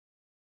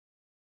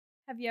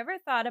Have you ever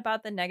thought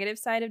about the negative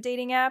side of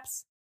dating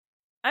apps?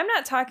 I'm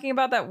not talking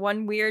about that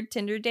one weird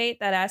Tinder date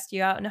that asked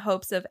you out in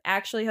hopes of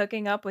actually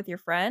hooking up with your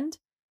friend,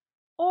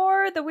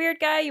 or the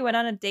weird guy you went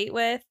on a date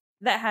with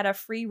that had a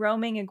free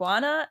roaming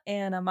iguana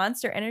and a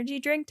Monster Energy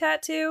drink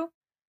tattoo.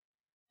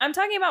 I'm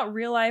talking about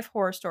real life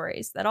horror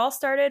stories that all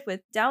started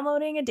with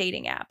downloading a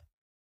dating app.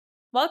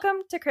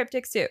 Welcome to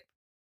Cryptic Soup.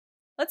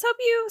 Let's hope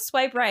you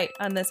swipe right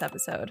on this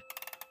episode.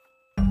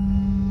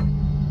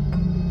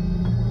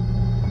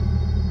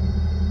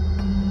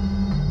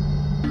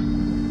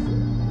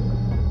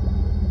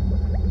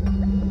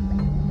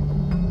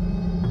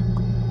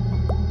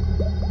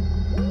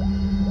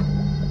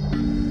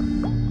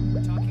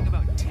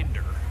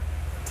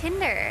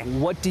 Tinder.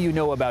 What do you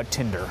know about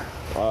Tinder?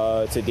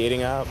 It's a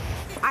dating app.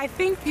 I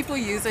think people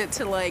use it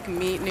to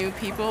meet new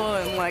people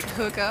and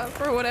hook up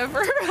or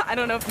whatever. I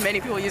don't know if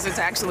many people use it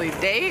to actually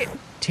date.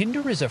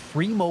 Tinder is a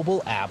free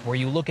mobile app where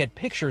you look at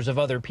pictures of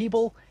other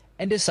people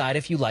and decide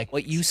if you like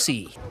what you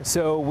see.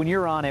 So when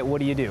you're on it, what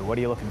do you do? What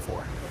are you looking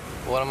for?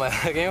 What am I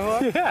looking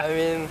for? Yeah. I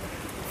mean,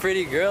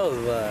 pretty girls,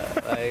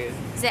 but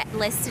Does it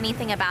list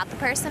anything about the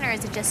person, or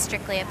is it just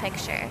strictly a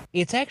picture?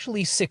 It's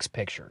actually 6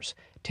 pictures.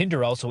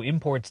 Tinder also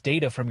imports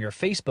data from your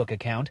Facebook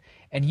account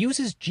and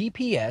uses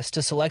GPS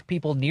to select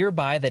people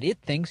nearby that it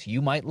thinks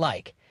you might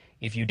like.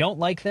 If you don't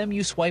like them,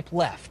 you swipe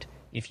left.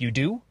 If you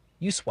do,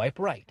 you swipe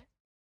right.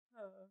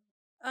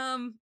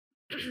 Hi.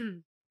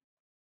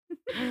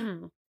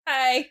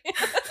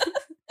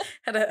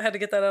 had to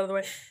get that out of the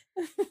way.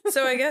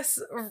 So I guess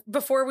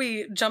before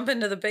we jump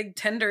into the big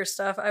Tinder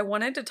stuff, I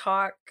wanted to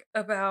talk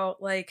about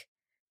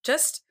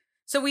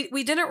so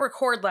we didn't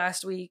record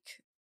last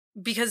week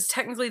because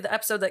technically the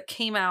episode that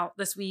came out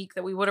this week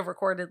that we would have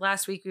recorded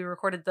last week, we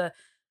recorded the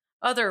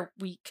other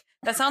week.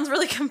 That sounds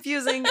really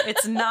confusing.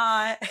 It's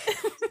not.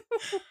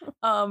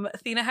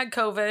 Athena had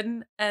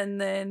COVID,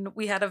 and then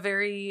we had a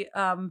very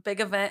big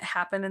event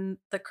happen in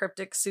the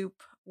Cryptic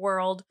Soup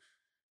world.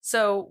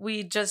 So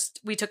we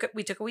took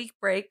a week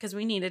break because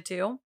we needed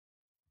to.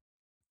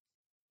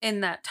 In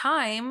that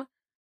time,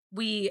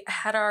 we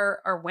had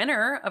our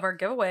winner of our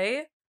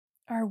giveaway.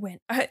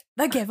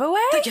 The giveaway?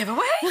 The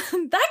giveaway?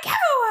 The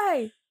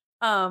giveaway!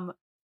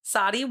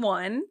 Sadi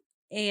won,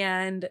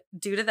 and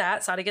due to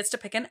that, Sadi gets to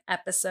pick an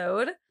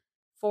episode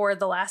for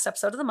the last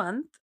episode of the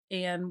month.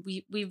 And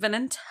we've been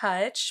in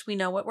touch. We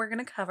know what we're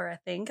going to cover, I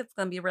think. It's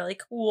going to be really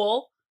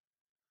cool.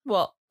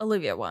 Well,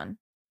 Olivia won.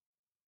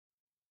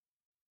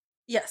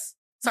 Yes.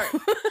 Sorry.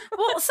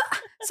 Well,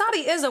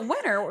 Sadi is a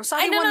winner.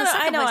 Sadi won the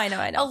second place.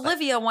 I know.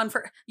 Olivia won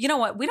for... You know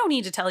what? We don't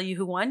need to tell you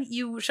who won.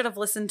 You should have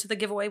listened to the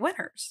giveaway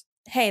winners.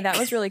 Hey, that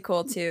was really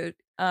cool, too.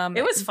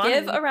 It was fun.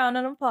 Give a round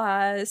of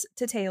applause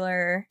to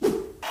Taylor.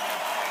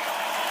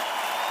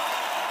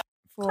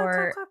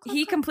 Clap,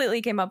 He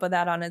completely came up with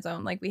that on his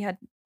own. We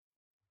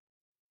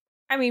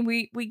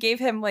gave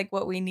him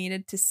what we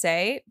needed to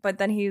say, but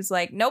then he was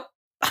like, nope,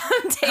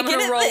 I'm taking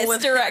it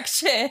this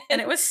direction. And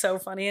it was so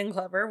funny and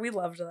clever. We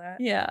loved that.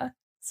 Yeah.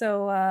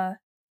 So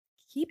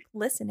keep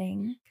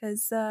listening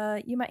because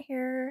you might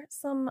hear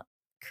some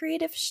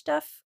creative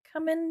stuff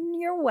coming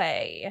your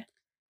way.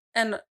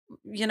 And,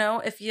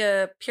 if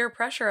you peer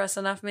pressure us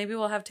enough, maybe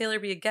we'll have Taylor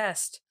be a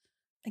guest.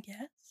 A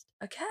guest?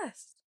 A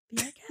guest.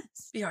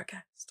 Be our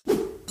guest.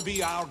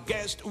 Be our guest. Be our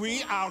guest.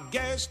 We our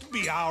guest.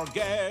 Be our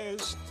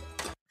guest.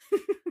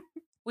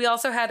 We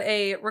also had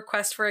a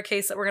request for a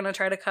case that we're going to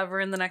try to cover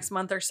in the next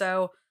month or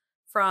so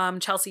from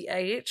Chelsea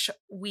H.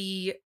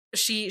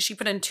 She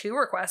put in 2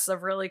 requests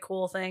of really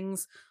cool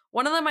things.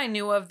 One of them I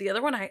knew of. The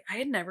other one I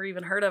had never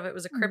even heard of. It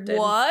was a cryptid.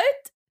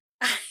 What?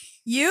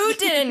 You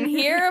didn't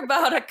hear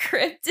about a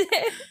cryptid?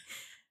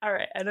 All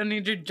right. I don't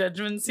need your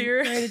judgments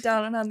here. Write it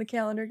down on the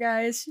calendar,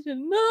 guys. She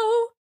didn't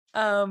know.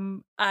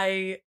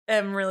 I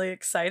am really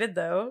excited,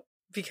 though,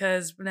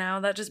 because now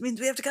that just means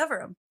we have to cover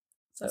them.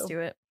 So Let's do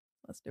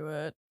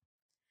it.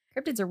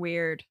 Cryptids are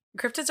weird.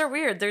 Cryptids are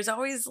weird. There's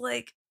always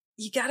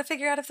you got to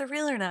figure out if they're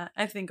real or not.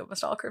 I think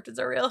almost all cryptids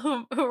are real.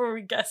 Who are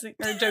we guessing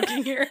or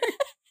joking here?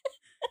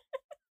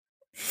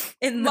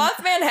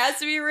 Mothman has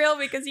to be real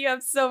because you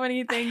have so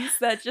many things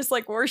that just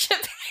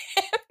worship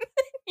him.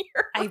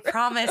 I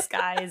promise,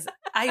 guys.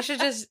 I should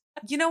just,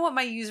 you know what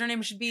my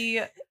username should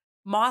be?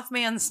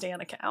 Mothman Stan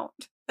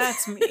account.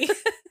 That's me.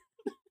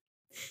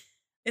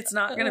 It's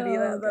not going to be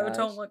that, though. Gosh.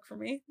 Don't look for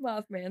me.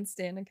 Mothman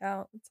Stan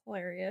account. It's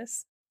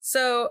hilarious.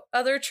 So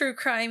other true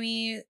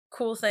crimey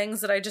cool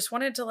things that I just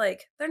wanted to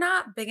they're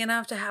not big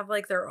enough to have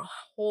their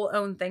whole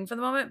own thing for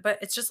the moment, but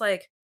it's just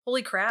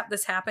holy crap,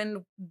 this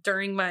happened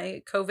during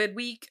my COVID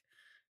week.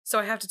 So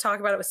I have to talk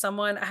about it with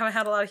someone. I haven't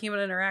had a lot of human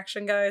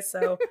interaction, guys.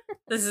 So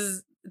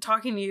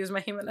talking to you is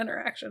my human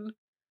interaction.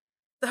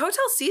 The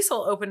Hotel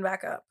Cecil opened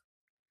back up.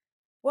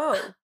 Whoa.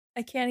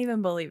 I can't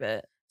even believe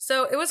it.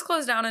 So it was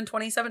closed down in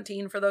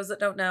 2017 for those that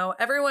don't know.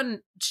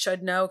 Everyone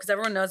should know because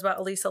everyone knows about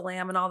Elisa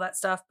Lam and all that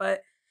stuff,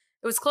 but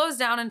it was closed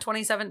down in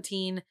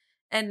 2017.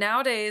 And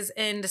nowadays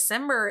in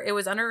December, it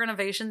was under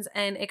renovations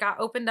and it got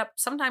opened up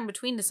sometime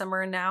between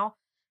December and now.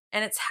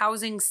 And it's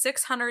housing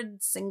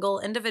 600 single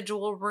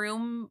individual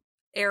room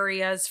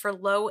areas for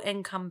low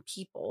income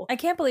people. I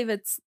can't believe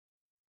it's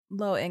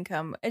low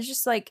income. It's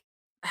just like,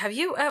 Have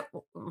you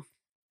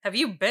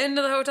been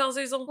to the Hotel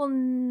Cecil?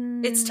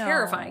 well, It's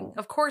terrifying. no.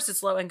 Of course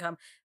it's low income.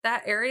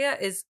 That area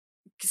is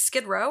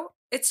Skid Row.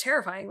 It's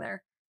terrifying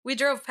there. We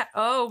drove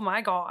oh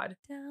my God.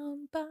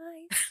 Down by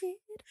Skid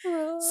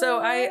Row. So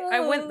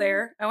I went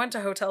there. I went to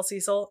Hotel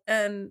Cecil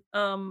and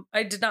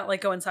I did not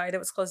like go inside. It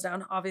was closed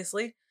down,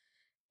 obviously.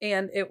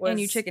 And it was And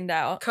you chickened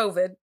out.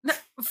 COVID.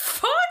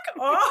 Fuck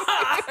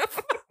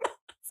off.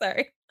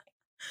 Sorry.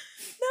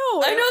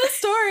 No. I know the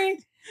story.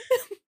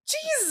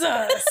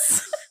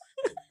 Jesus.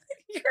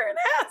 You're an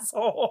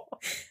asshole.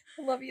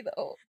 I love you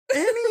though.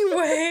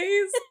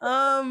 Anyways,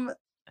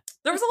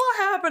 there was a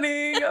lot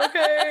happening,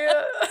 okay?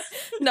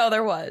 No,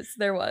 there was.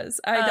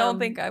 I don't Um,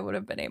 think I would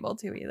have been able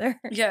to either.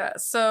 Yeah,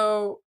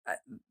 so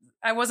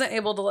I wasn't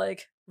able to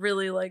like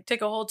really like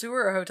take a whole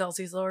tour of Hotel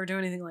Cecil or do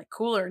anything like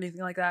cool or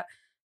anything like that.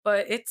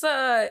 But it's in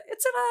a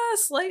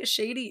slight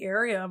shady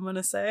area, I'm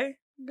gonna say.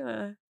 I'm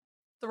gonna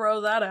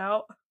throw that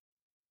out.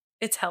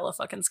 It's hella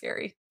fucking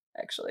scary,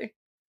 actually.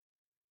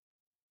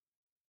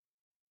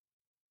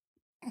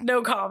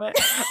 No comment.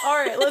 All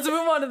right, let's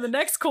move on to the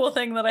next cool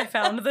thing that I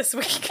found this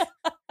week.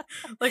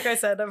 Like I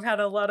said, I've had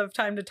a lot of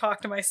time to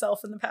talk to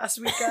myself in the past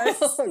week,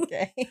 guys.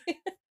 Okay.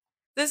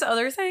 This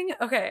other thing,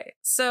 okay,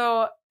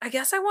 so I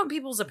guess I want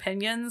people's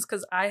opinions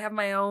because I have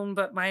my own,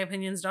 but my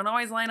opinions don't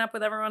always line up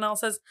with everyone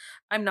else's.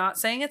 I'm not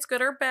saying it's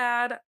good or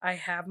bad. I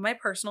have my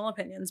personal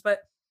opinions, but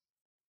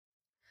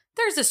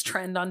there's this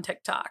trend on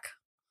TikTok.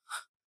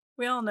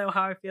 We all know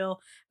how I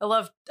feel. I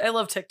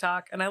love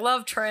TikTok and I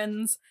love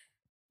trends,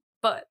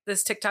 but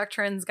this TikTok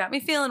trend's got me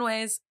feeling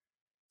ways.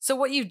 So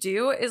what you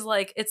do is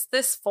like it's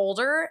this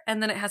folder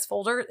and then it has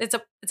it's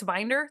a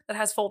binder that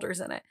has folders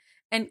in it.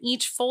 And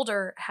each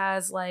folder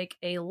has like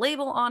a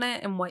label on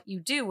it and what you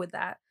do with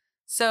that.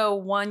 So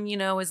one,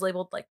 is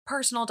labeled like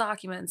personal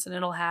documents and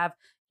it'll have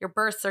your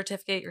birth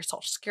certificate, your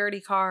social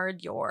security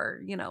card,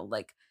 your,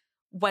 like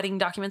wedding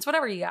documents,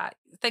 whatever you got,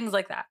 things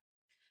like that.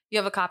 You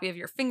have a copy of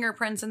your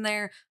fingerprints in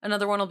there.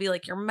 Another one will be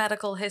like your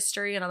medical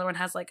history. Another one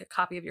has like a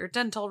copy of your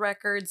dental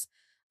records.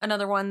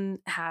 Another one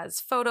has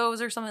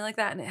photos or something like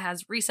that. And it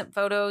has recent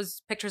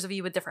photos, pictures of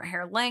you with different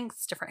hair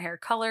lengths, different hair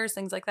colors,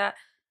 things like that.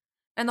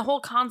 And the whole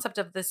concept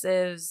of this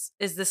is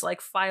this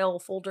like file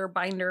folder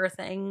binder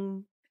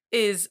thing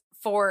is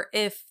for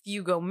if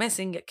you go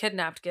missing, get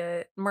kidnapped,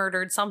 get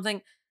murdered,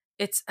 something,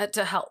 it's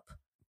to help.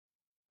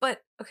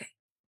 But okay,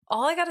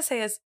 all I got to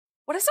say is,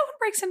 what if someone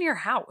breaks into your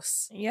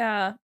house?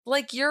 Yeah.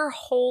 Like your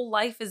whole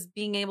life is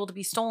being able to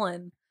be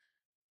stolen.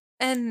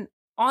 And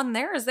on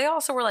theirs, they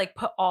also were like,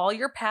 put all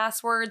your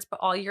passwords, put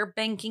all your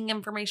banking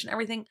information,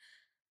 everything.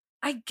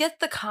 I get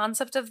the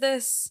concept of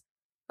this,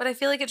 but I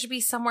feel like it should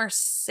be somewhere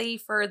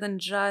safer than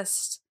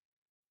just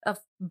a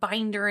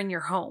binder in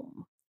your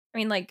home. I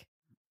mean, like,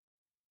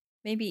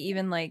 maybe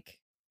even like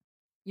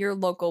your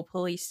local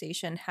police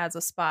station has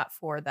a spot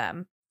for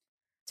them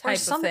type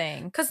of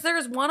thing. Because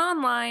there's one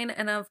online,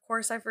 and of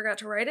course I forgot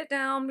to write it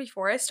down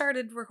before I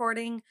started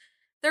recording.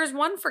 There's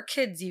one for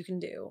kids you can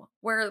do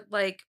where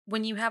like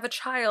when you have a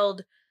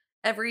child,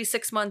 every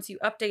 6 months you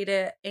update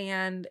it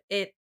and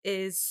it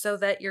is so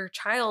that your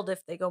child,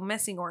 if they go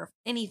missing or if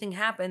anything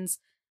happens,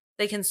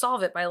 they can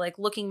solve it by like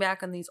looking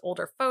back on these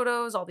older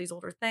photos, all these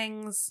older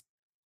things.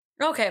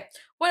 Okay,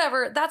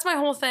 whatever. That's my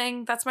whole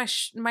thing. That's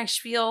my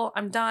spiel.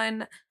 I'm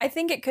done. I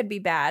think it could be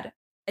bad.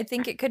 I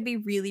think it could be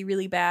really,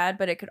 really bad,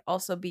 but it could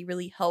also be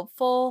really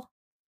helpful.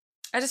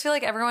 I just feel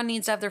like everyone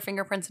needs to have their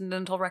fingerprints and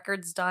dental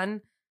records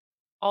done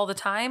all the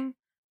time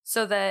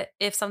so that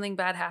if something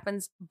bad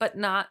happens, but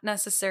not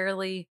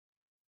necessarily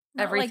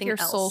Not everything like your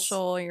else.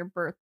 social, your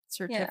birth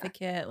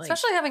certificate. Like,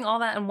 Especially having all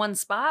that in one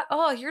spot.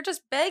 Oh, you're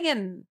just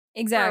begging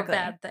exactly. for a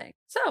bad thing.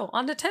 So,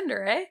 on to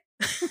Tinder, eh?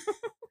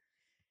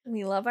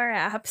 We love our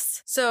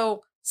apps.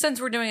 So, since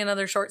we're doing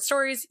another short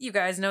stories, you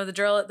guys know the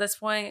drill at this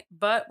point,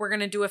 but we're going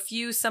to do a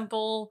few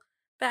simple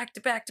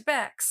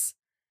back-to-back-to-backs.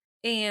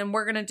 And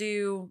we're going to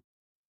do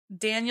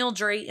Daniel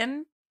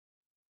Drayton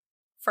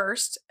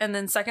first, and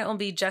then second will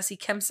be Jesse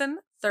Kempson,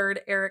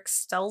 third Eric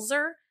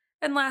Stelzer,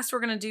 and last we're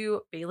going to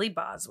do Bailey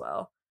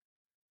Boswell.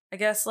 I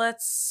guess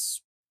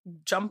let's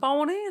jump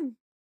on in.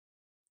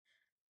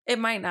 It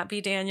might not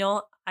be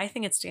Daniel. I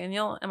think it's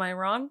Daniel. Am I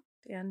wrong?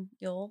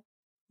 Daniel.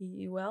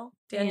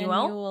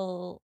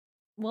 Daniel.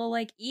 Well,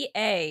 like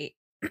EA.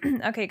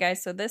 Okay,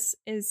 guys, so this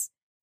is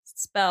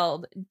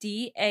spelled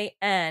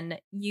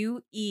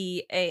Danueal.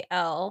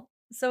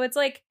 So it's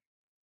like,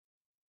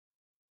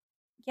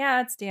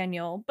 yeah, it's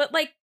Daniel, but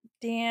like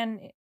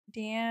Danuel.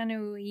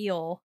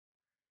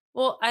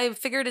 Well, I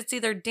figured it's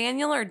either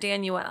Daniel or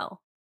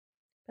Daniel.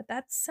 But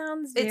that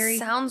sounds It very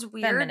sounds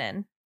weird,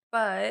 feminine.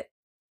 but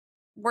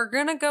we're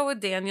going to go with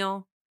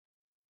Daniel.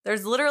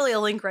 There's literally a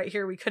link right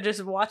here. We could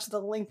just watch the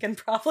link and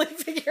probably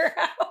figure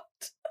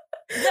out.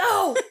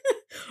 No!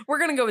 We're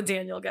going to go with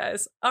Daniel,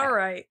 guys. All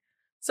right.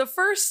 So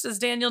first is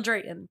Daniel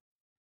Drayton,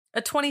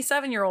 a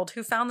 27-year-old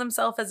who found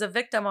himself as a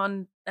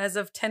victim as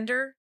of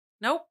Tinder.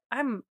 Nope,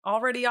 I'm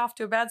already off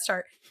to a bad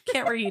start.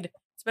 Can't read.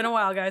 It's been a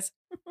while, guys.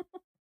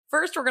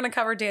 First, we're going to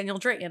cover Daniel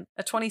Drayton,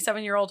 a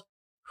 27-year-old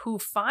who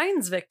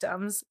finds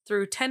victims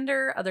through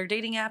Tinder, other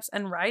dating apps,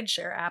 and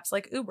rideshare apps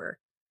like Uber.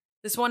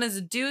 This one is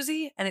a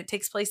doozy, and it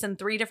takes place in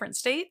 3 different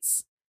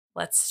states.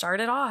 Let's start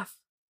it off.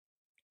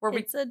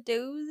 It's a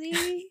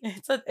doozy.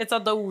 It's a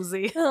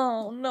doozy.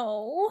 Oh,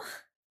 no.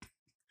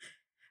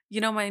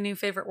 You know my new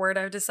favorite word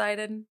I've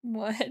decided?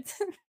 What?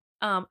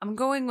 I'm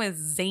going with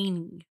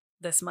zany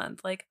this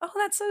month. Like, oh,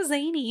 that's so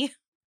zany.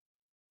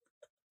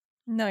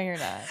 No, you're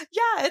not.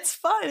 Yeah, it's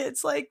fun.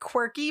 It's like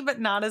quirky, but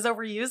not as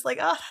overused. Like,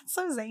 oh, that's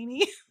so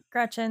zany.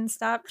 Gretchen,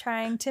 stop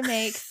trying to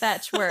make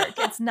fetch work.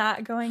 It's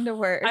not going to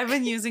work. I've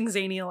been using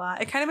zany a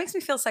lot. It kind of makes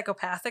me feel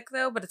psychopathic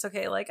though, but it's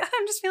okay. Like,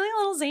 I'm just feeling a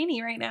little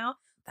zany right now.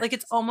 Like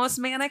it's almost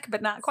manic,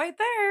 but not quite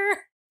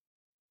there.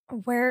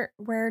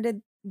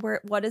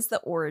 What is the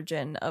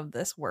origin of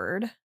this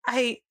word?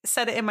 I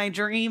said it in my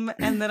dream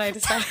and then I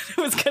decided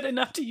it was good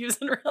enough to use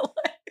in real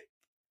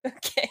life.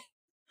 Okay.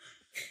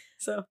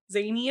 So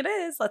zany it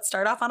is. Let's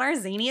start off on our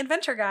zany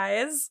adventure,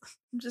 guys.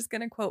 I'm just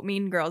going to quote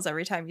Mean Girls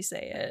every time you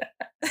say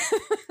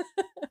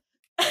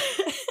it.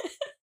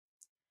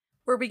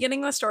 We're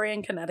beginning the story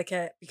in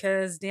Connecticut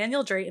because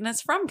Daniel Drayton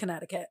is from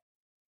Connecticut.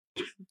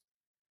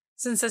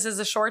 Since this is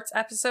a shorts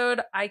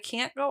episode, I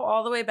can't go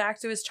all the way back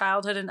to his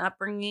childhood and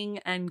upbringing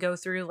and go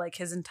through like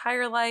his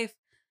entire life.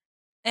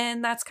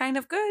 And that's kind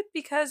of good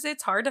because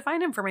it's hard to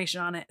find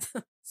information on it.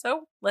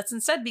 So let's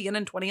instead begin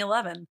in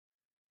 2011.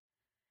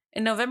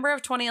 In November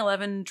of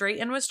 2011,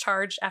 Drayton was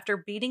charged after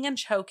beating and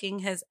choking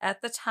his,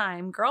 at the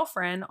time,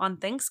 girlfriend on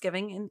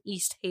Thanksgiving in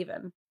East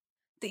Haven.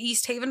 The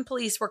East Haven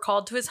police were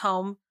called to his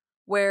home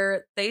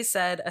where they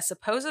said a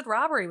supposed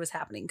robbery was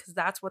happening because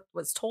that's what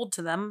was told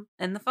to them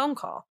in the phone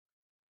call.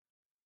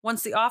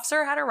 Once the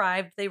officer had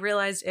arrived, they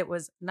realized it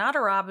was not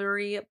a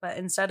robbery, but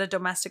instead a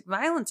domestic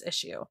violence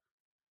issue.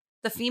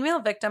 The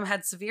female victim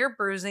had severe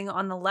bruising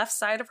on the left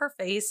side of her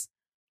face,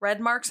 red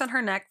marks on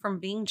her neck from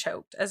being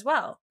choked as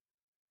well.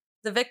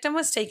 The victim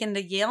was taken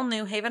to Yale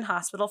New Haven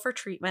Hospital for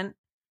treatment,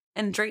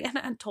 and Drayton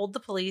had told the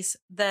police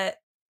that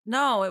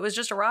no, it was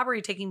just a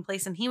robbery taking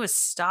place and he was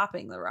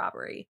stopping the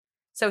robbery.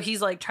 So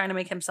he's like trying to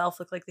make himself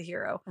look like the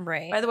hero.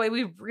 Right. By the way,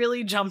 we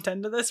really jumped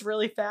into this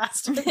really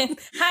fast.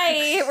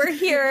 Hi, we're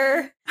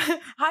here.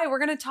 Hi, we're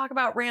going to talk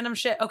about random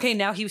shit. Okay,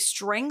 now he was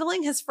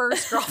strangling his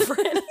first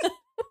girlfriend.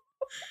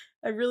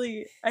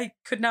 I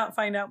could not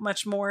find out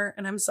much more,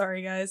 and I'm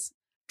sorry, guys.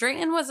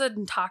 Drayton was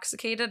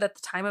intoxicated at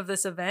the time of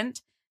this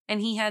event,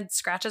 and he had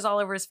scratches all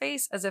over his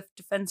face as if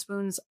defense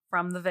wounds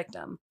from the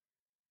victim.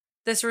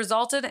 This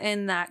resulted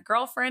in that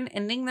girlfriend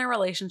ending their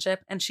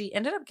relationship, and she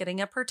ended up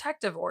getting a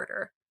protective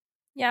order.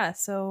 Yeah,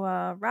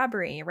 so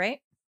robbery, right?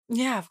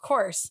 Yeah, of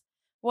course.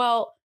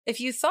 Well, if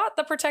you thought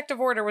the protective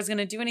order was going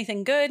to do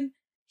anything good,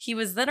 he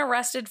was then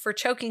arrested for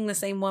choking the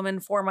same woman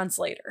 4 months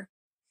later.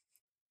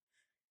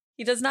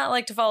 He does not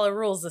like to follow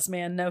rules, this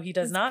man. No, he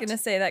does not. I was going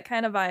to say that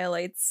kind of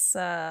violates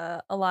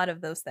a lot of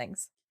those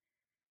things.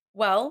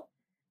 Well,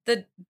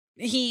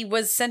 he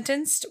was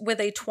sentenced with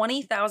a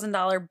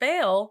 $20,000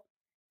 bail,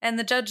 and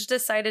the judge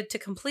decided to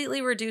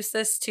completely reduce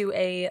this to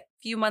a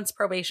few months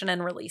probation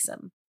and release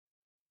him.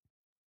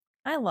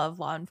 I love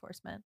law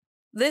enforcement.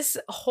 This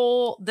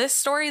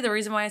story, the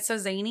reason why it's so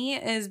zany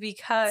is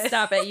because...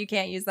 Stop it. You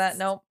can't use that.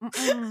 Nope.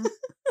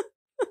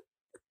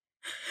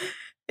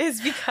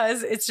 Is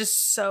because it's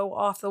just so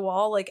off the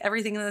wall. Like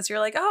everything in this, you're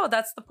like, oh,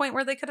 that's the point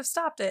where they could have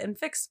stopped it and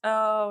fixed.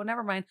 Oh,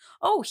 never mind.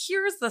 Oh,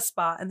 here's the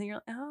spot. And then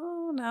you're like,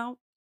 oh, no.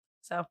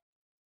 So.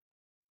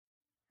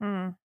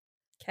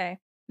 Okay.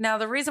 Now,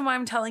 the reason why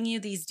I'm telling you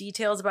these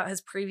details about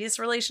his previous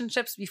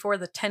relationships before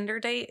the Tinder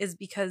date is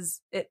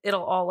because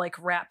it'll all like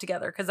wrap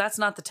together. Because that's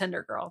not the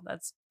Tinder girl.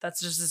 That's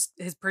just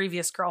his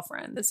previous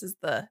girlfriend. This is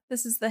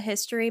the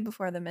history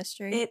before the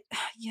mystery.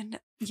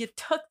 You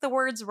took the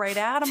words right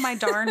out of my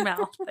darn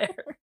mouth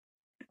there.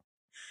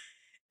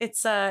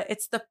 It's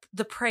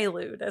the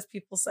prelude, as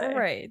people say.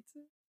 Right.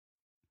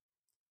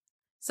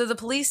 So the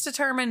police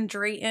determined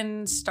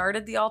Drayton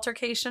started the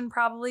altercation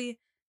probably.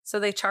 So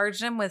they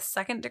charged him with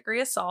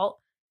 2nd-degree assault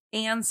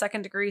and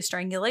 2nd-degree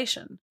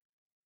strangulation.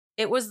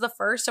 It was the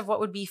first of what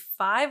would be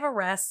 5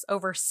 arrests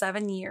over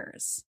 7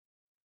 years.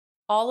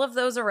 All of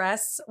those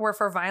arrests were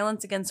for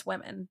violence against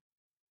women.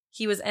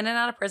 He was in and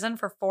out of prison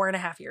for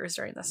 4.5 years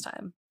during this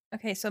time.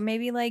 Okay, so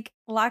maybe like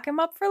lock him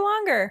up for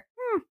longer.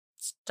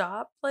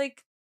 Stop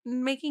like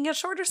making it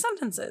shorter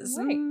sentences.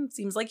 Right.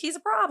 Seems like he's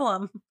a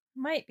problem.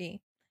 Might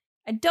be.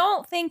 I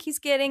don't think he's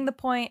getting the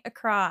point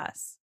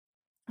across.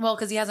 Well,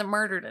 because he hasn't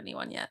murdered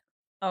anyone yet.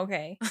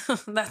 Okay.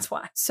 That's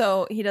why.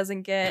 So he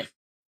doesn't get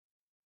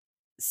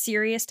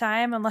serious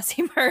time unless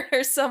he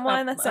murders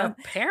someone. That's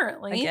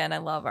apparently. Again, I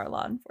love our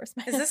law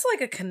enforcement. Is this like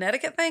a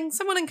Connecticut thing?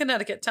 Someone in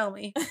Connecticut, tell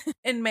me.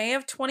 In May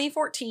of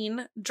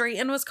 2014,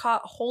 Drayton was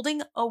caught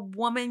holding a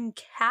woman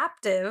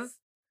captive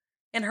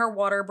in her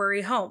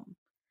Waterbury home.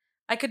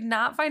 I could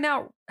not find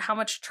out how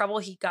much trouble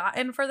he got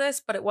in for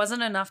this, but it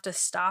wasn't enough to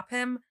stop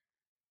him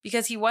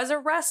because he was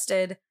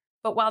arrested.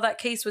 But while that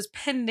case was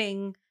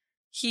pending,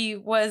 he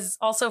was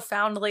also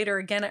found later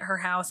again at her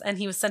house, and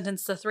he was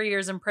sentenced to 3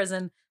 years in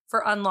prison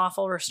for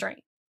unlawful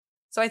restraint.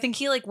 So I think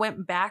he like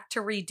went back to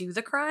redo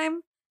the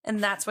crime,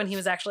 and that's when he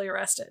was actually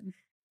arrested.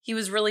 He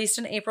was released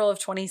in April of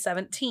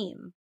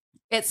 2017.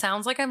 It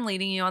sounds like I'm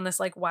leading you on this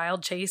like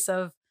wild chase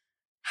of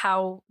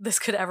how this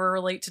could ever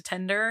relate to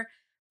Tinder,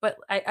 but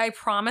I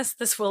promise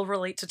this will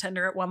relate to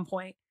Tinder at one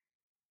point.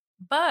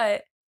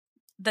 But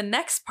the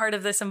next part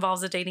of this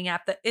involves a dating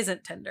app that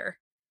isn't Tinder.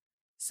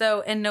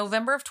 So in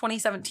November of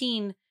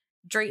 2017,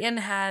 Drayton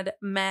had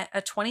met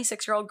a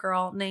 26-year-old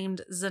girl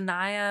named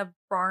Zanaya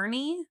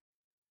Barney,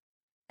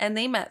 and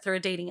they met through a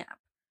dating app.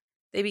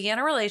 They began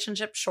a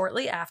relationship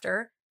shortly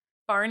after.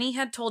 Barney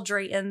had told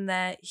Drayton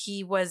that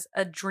he was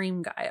a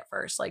dream guy at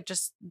first, like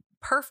just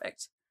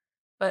perfect.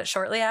 But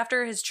shortly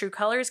after, his true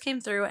colors came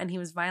through and he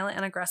was violent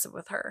and aggressive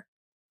with her.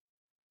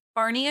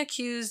 Barney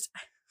accused...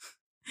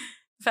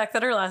 The fact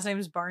that her last name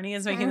is Barney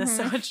is making this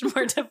so much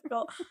more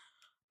difficult.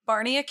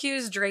 Barney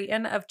accused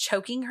Drayton of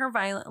choking her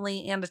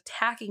violently and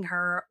attacking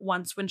her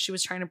once when she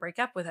was trying to break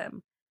up with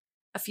him.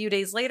 A few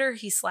days later,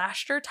 he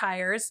slashed her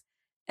tires,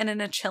 and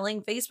in a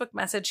chilling Facebook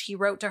message, he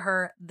wrote to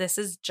her, "This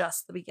is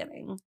just the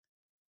beginning."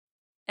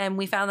 And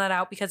we found that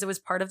out because it was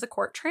part of the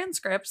court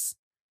transcripts.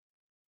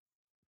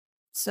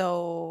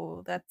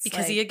 So that's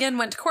because like he again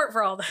went to court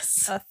for all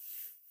this. a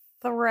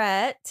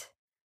threat.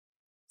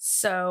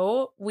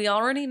 So we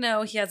already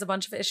know he has a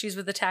bunch of issues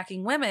with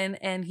attacking women,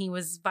 and he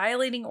was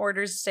violating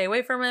orders to stay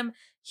away from him.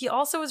 He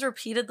also was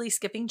repeatedly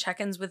skipping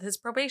check-ins with his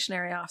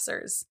probationary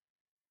officers.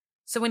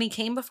 So when he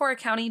came before a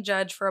county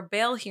judge for a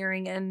bail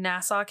hearing in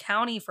Nassau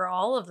County for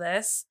all of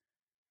this,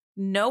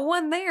 no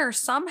one there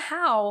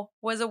somehow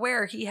was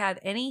aware he had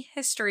any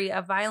history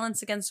of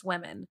violence against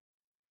women.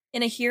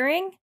 In a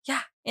hearing?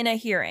 Yeah. In a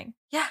hearing.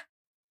 Yeah.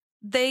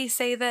 They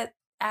say that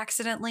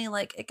accidentally,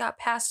 like, it got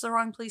past the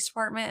wrong police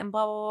department and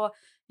blah, blah, blah.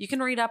 You can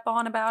read up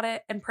on about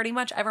it, and pretty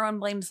much everyone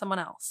blamed someone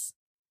else.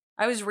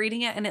 I was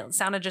reading it, and it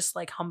sounded just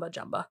like humba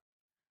jumba.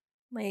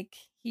 Like,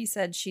 he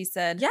said, she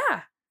said.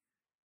 Yeah.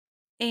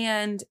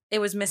 And it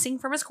was missing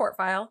from his court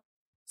file.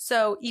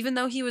 So even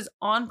though he was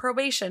on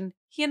probation,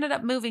 he ended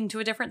up moving to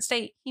a different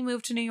state. He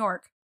moved to New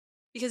York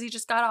because he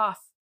just got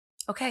off.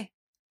 Okay.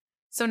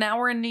 So now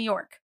we're in New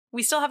York.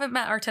 We still haven't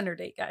met our Tinder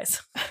date,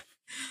 guys.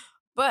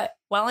 But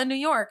while in New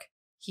York,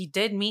 he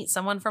did meet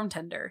someone from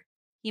Tinder.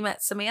 He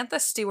met Samantha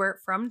Stewart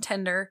from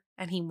Tinder,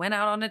 and he went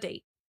out on a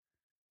date.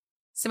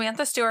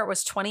 Samantha Stewart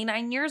was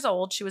 29 years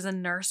old. She was a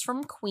nurse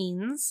from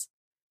Queens.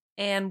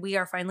 And we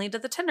are finally to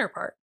the Tinder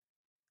part.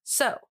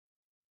 So,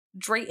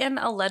 Drayton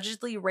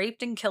allegedly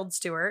raped and killed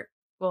Stewart.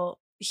 Well,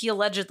 he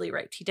allegedly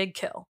raped. He did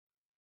kill.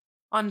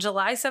 On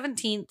July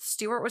 17th,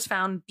 Stewart was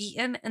found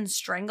beaten and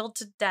strangled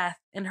to death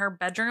in her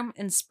bedroom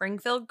in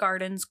Springfield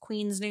Gardens,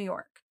 Queens, New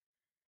York.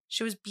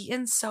 She was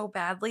beaten so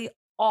badly,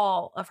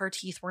 all of her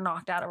teeth were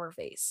knocked out of her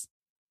face.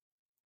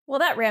 Well,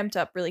 that ramped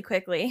up really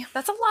quickly.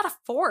 That's a lot of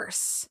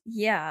force.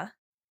 Yeah.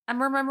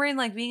 I'm remembering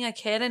like being a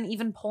kid and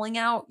even pulling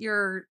out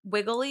your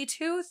wiggly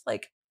tooth.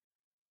 Like,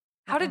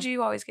 how did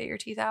you always get your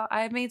teeth out?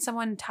 I made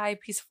someone tie a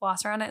piece of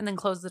floss around it and then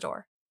close the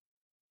door.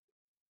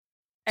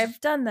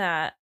 I've done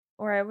that,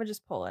 or I would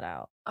just pull it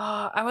out.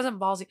 I wasn't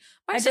ballsy.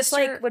 My I sister, just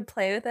like would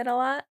play with it a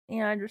lot. You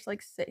know, I'd just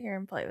like sit here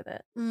and play with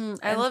it.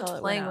 I loved until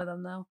it playing went with out.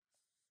 them though.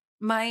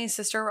 My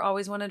sister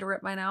always wanted to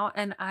rip mine out,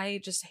 and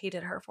I just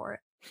hated her for it.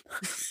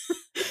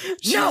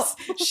 No!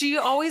 She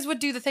always would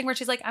do the thing where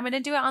she's like, I'm going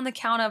to do it on the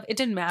count of, it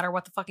didn't matter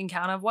what the fucking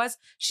count of was.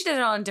 She did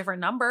it on a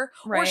different number,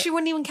 or Right. she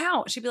wouldn't even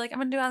count. She'd be like, I'm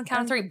going to do it on the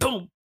count of 3.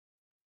 Boom.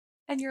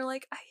 And you're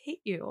like, I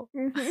hate you.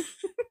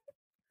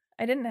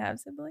 I didn't have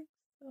siblings,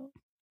 so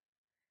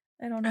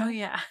I don't know. Oh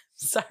yeah.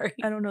 Sorry.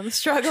 I don't know the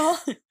struggle.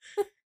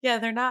 Yeah,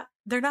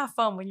 they're not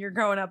fun when you're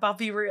growing up. I'll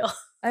be real.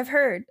 I've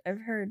heard.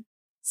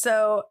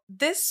 So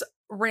this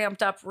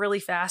ramped up really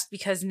fast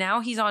because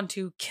now he's on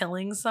to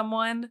killing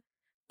someone.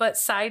 But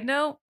side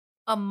note,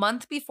 a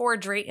month before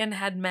Drayton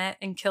had met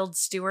and killed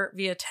Stewart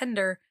via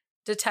Tinder,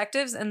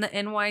 detectives in the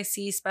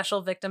NYC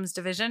Special Victims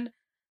Division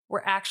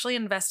were actually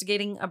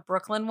investigating a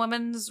Brooklyn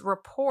woman's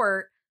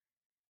report,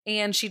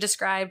 and she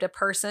described a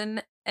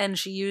person, and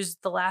she used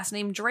the last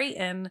name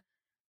Drayton,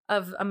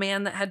 of a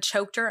man that had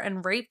choked her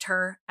and raped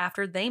her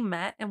after they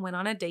met and went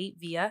on a date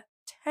via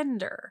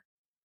Tinder.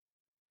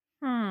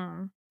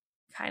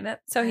 Kind of.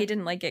 So he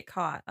didn't like get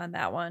caught on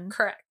that one.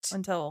 Correct.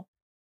 Until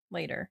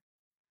later.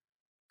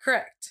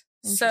 Correct.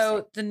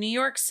 So the New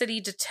York City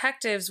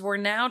detectives were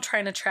now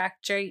trying to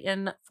track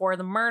Drayton for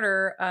the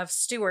murder of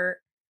Stewart,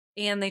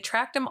 and they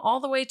tracked him all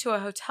the way to a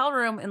hotel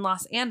room in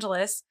Los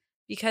Angeles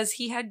because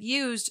he had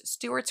used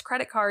Stewart's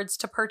credit cards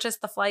to purchase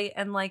the flight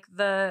and like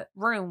the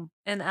room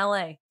in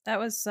LA. That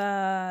was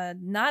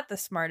not the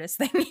smartest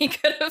thing he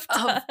could have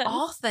done. Of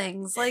all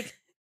things, like,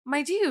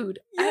 my dude.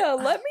 Yeah,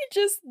 let me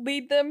just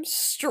lead them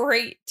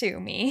straight to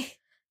me.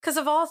 Because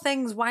of all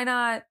things, why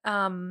not,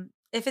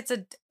 if it's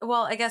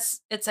I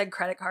guess it said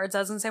credit cards. I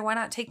was going to say, why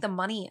not take the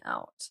money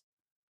out?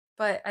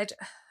 But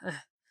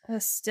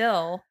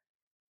Still.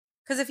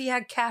 Because if he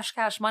had cash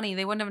money,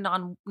 they wouldn't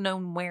have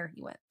known where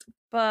he went.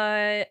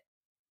 But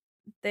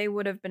they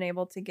would have been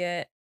able to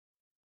get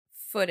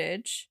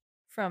footage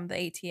from the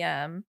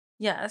ATM.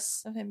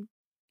 Yes. Of him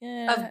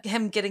of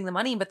him getting the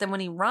money. But then when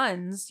he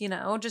runs,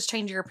 just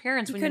change your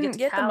appearance You when you couldn't get to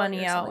get the Cali money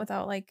or out something.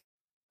 without like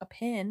a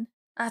pin.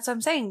 That's what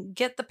I'm saying.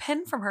 Get the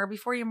pin from her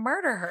before you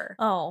murder her.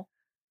 Oh,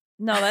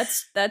 no,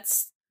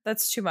 that's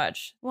too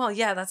much. Well,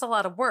 yeah, that's a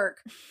lot of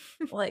work.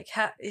 Like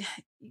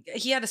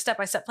he had a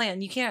step-by-step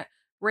plan. You can't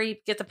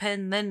rape, get the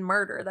pin, then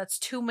murder. That's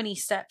too many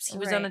steps. He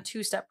was on a Right.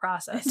 2-step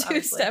process.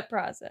 obviously. Two-step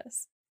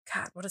process.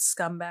 God, what a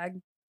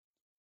scumbag.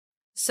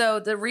 So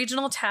the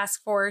regional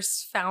task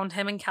force found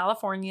him in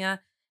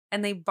California,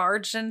 and they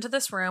barged into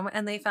this room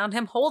and they found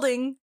him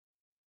holding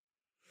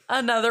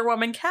another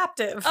woman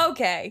captive.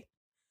 Okay.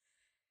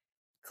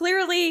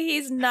 Clearly,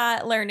 he's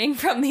not learning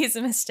from these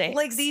mistakes.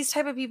 Like, these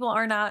type of people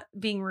are not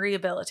being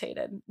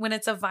rehabilitated. When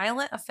it's a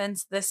violent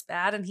offense this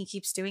bad and he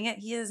keeps doing it,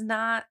 he is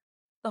not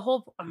the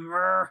whole...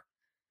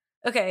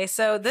 Okay,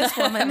 so this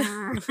woman...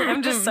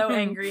 I'm just so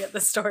angry at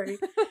this story.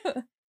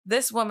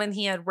 This woman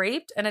he had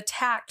raped and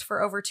attacked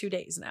for over 2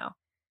 days now.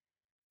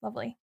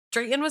 Lovely.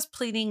 Drayton was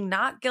pleading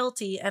not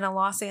guilty in a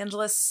Los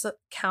Angeles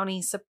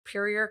County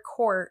Superior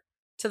Court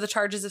to the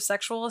charges of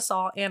sexual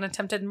assault and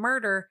attempted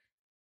murder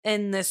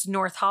in this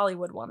North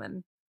Hollywood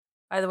woman.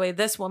 By the way,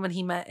 this woman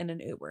he met in an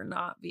Uber,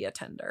 not via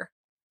Tinder.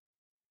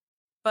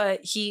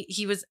 But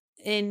he was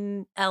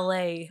in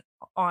LA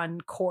on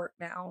court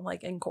now,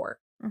 like in court.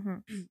 Mm-hmm.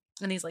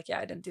 And he's like, yeah,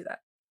 I didn't do that.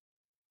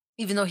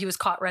 Even though he was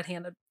caught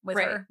red-handed with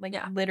her. Like,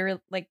 yeah. literally,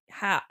 like,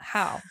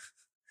 how?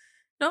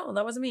 No,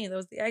 that wasn't me. That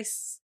was the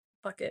ice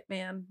bucket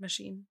man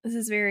machine. This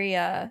is very,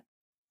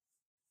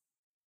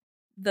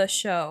 the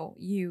show,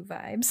 you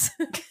vibes.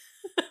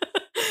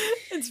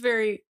 It's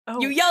very... Oh,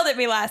 You yelled at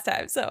me last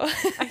time, so.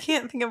 I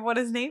can't think of what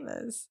his name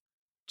is.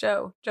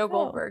 Joe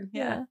Goldberg.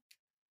 Yeah.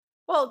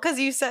 Well, because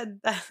you said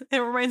that it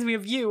reminds me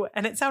of you,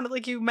 and it sounded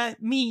like you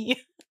meant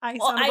me. I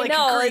sounded like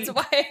know. a creep. That's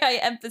why I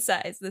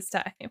emphasize this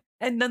time.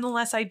 And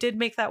nonetheless, I did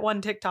make that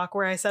one TikTok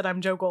where I said I'm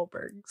Joe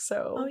Goldberg.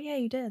 So Oh, yeah,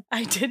 you did.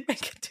 I did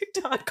make a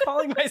TikTok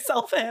calling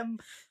myself him.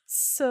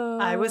 So.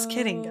 I was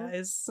kidding,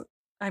 guys.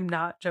 I'm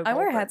not Joe I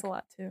Goldberg. wear hats a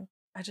lot, too.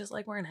 I just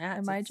like wearing hats.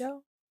 Am I It's-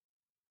 Joe?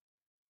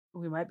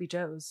 We might be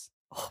Joes.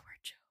 Oh, we're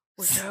Joe.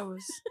 We're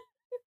Joes.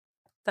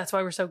 That's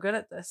why we're so good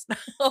at this.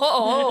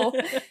 Oh,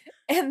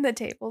 and the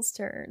tables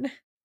turn.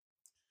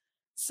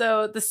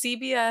 So the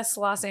CBS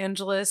Los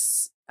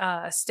Angeles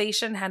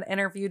station had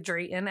interviewed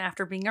Drayton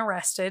after being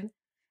arrested,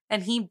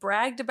 and he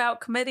bragged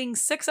about committing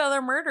 6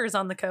 other murders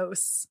on the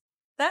coast.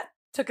 That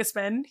took a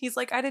spin. He's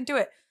like, I didn't do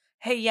it.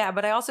 Hey, yeah,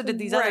 but I also did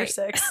these other Right.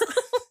 6.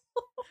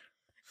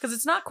 Because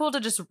it's not cool to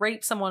just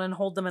rape someone and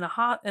hold them in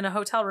a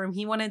hotel room.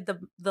 He wanted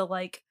the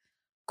like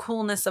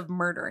coolness of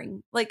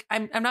murdering. Like,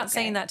 I'm not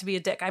saying that to be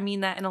a dick. I mean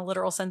that in a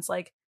literal sense,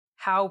 like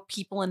how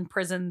people in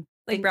prison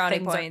Like think brownie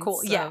things are points.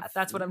 cool. Yeah, of-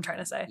 that's what I'm trying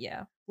to say.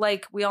 Yeah.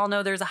 Like, we all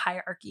know there's a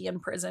hierarchy in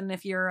prison.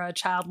 If you're a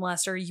child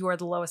molester, you are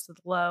the lowest of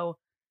the low.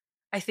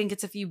 I think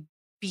it's if you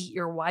beat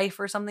your wife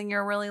or something,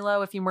 you're really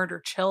low. If you murder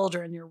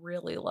children, you're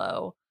really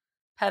low.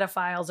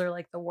 Pedophiles are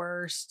like the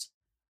worst.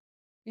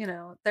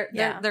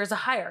 There's a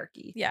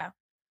hierarchy. Yeah.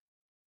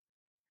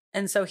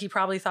 And so he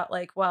probably thought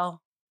like,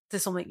 well,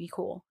 this will make me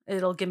cool.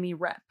 It'll give me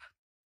rep.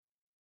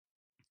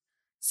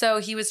 So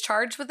he was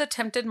charged with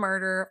attempted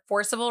murder,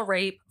 forcible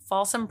rape,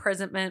 false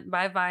imprisonment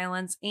by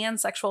violence, and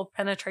sexual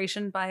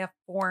penetration by a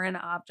foreign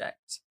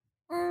object.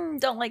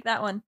 Don't like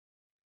that one.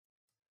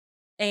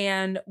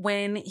 And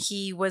when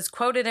he was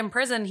quoted in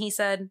prison, he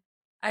said,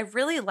 I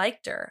really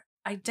liked her.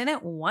 I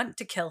didn't want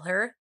to kill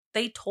her.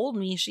 They told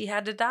me she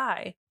had to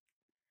die.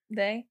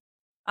 They?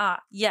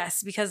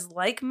 Yes, because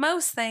like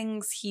most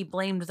things, he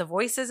blamed the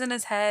voices in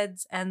his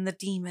heads and the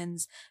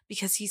demons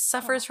because he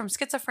suffers from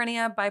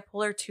schizophrenia,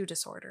 bipolar 2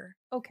 disorder.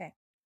 Okay.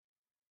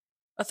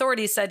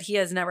 Authorities said he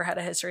has never had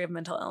a history of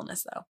mental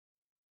illness, though.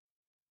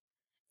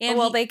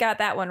 And they got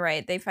that one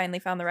right. They finally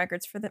found the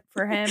records for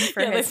him,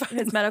 for Yeah,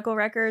 his medical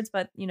records,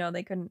 but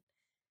they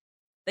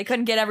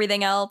couldn't get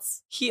everything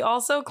else. He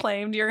also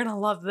claimed, you're going to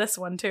love this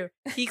one too.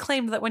 He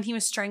claimed that when he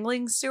was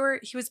strangling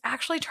Stuart, he was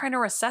actually trying to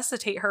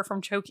resuscitate her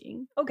from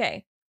choking.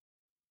 Okay.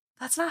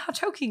 That's not how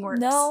choking works.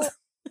 No.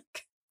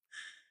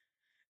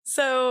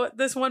 So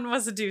this one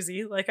was a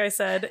doozy. Like I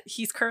said,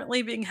 he's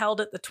currently being held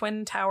at the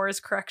Twin Towers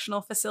Correctional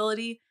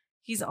Facility.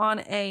 He's on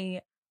a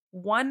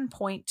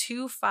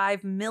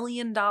 $1.25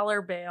 million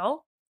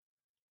bail.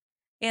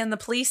 And the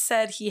police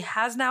said he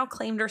has now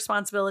claimed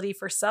responsibility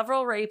for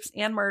several rapes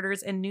and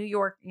murders in New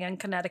York and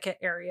Connecticut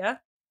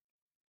area.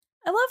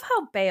 I love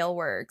how bail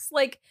works.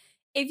 Like,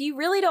 if you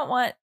really don't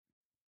want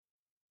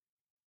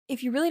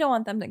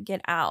them to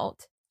get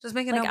out, Just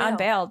make it like no on bail.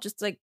 bail,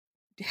 just like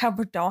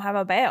don't have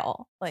a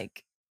bail.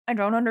 Like, I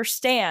don't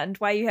understand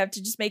why you have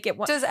to just make it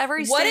one. Does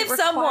every What state if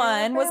require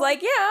someone was bail?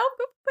 like, yeah, I'll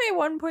pay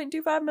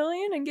 1.25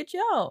 million and get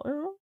you out?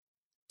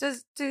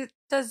 Does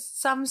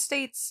some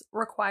states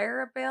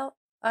require a bail?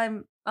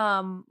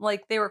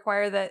 Like they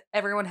require that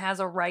everyone has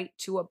a right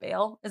to a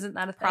bail. Isn't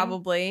that a thing?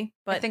 Probably,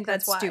 but I think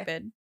that's why.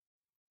 stupid.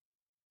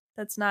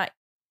 That's not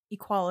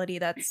equality.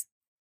 That's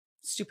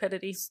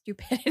Stupidity.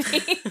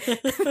 stupidity.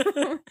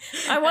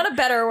 I want a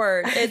better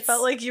word. I It's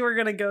felt like you were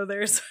gonna go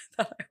there, so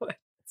I thought I would.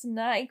 It's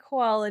not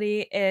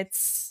equality.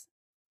 It's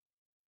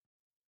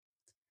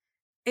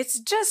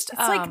just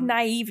like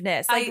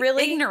naiveness. Like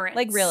really ignorance.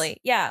 Like really.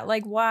 Yeah.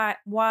 Like what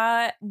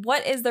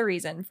is the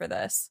reason for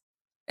this?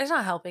 It's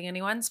not helping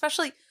anyone,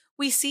 especially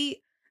we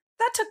see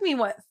that took me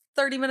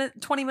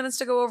 20 minutes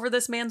to go over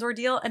this man's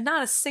ordeal, and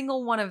not a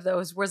single one of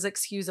those was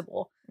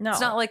excusable. No.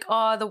 It's not like,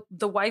 oh,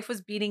 the wife was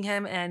beating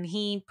him and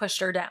he pushed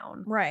her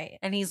down. Right.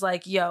 And he's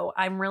like, yo,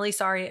 I'm really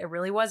sorry. It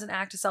really was an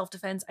act of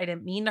self-defense. I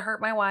didn't mean to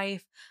hurt my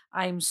wife.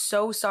 I'm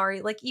so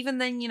sorry. Like, even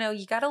then,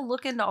 you got to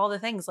look into all the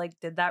things. Like,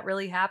 did that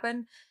really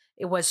happen?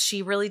 Was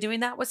she really doing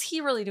that? Was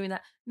he really doing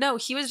that? No,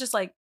 he was just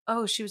like,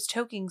 oh, she was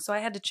choking, so I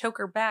had to choke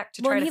her back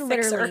to try to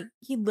fix her.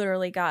 He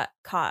literally got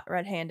caught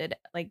red-handed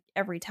like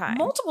every time.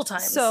 Multiple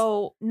times.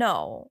 So,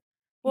 no.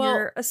 Well,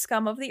 you're a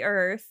scum of the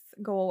earth.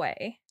 Go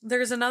away.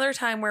 There's another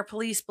time where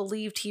police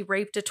believed he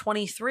raped a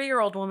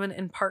 23-year-old woman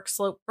in Park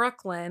Slope,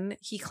 Brooklyn.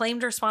 He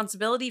claimed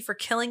responsibility for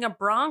killing a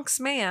Bronx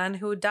man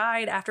who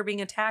died after being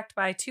attacked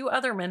by 2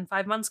 other men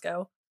 5 months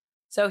ago.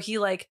 So he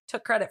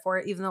took credit for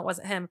it, even though it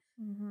wasn't him.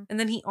 Mm-hmm. And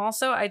then he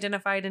also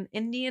identified an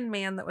Indian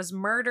man that was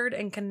murdered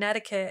in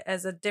Connecticut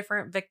as a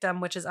different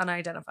victim, which is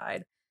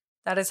unidentified.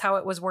 That is how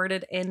it was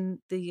worded in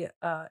the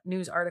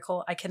news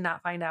article. I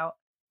cannot find out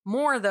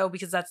more, though,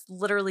 because that's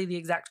literally the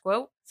exact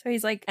quote. So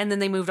he's like, and then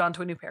they moved on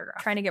to a new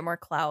paragraph. Trying to get more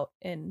clout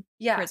in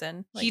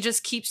prison. He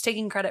just keeps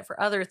taking credit for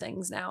other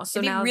things now. So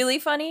it'd now be really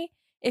funny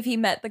if he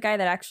met the guy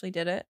that actually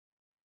did it.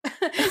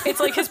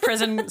 It's like his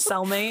prison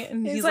cellmate,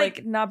 and he's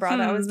like, nah, bro,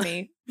 that was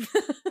me.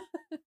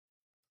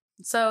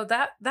 So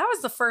that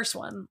was the first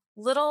one.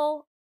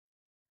 Little,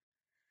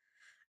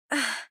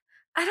 I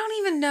don't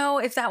even know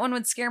if that one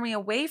would scare me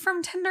away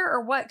from Tinder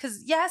or what,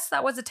 because yes,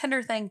 that was a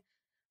Tinder thing,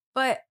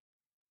 but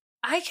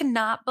I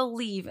cannot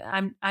believe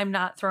I'm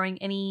not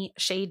throwing any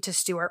shade to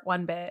Stuart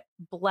one bit.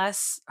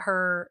 Bless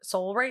her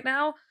soul right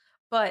now,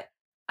 but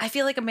I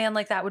feel like a man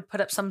like that would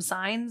put up some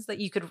signs that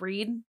you could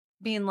read,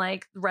 being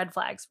like, red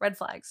flags, red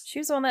flags. She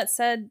was the one that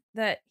said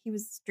that he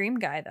was dream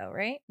guy, though,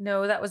 right?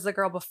 No, that was the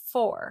girl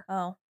before.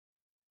 Oh.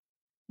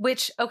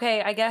 Which,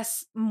 okay, I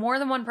guess more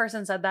than one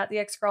person said that. The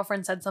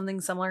ex-girlfriend said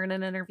something similar in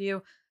an interview.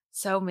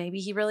 So maybe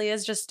he really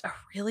is just a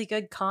really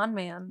good con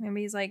man.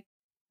 Maybe he's like,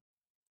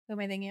 who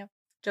am I thinking of?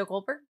 Joe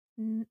Goldberg?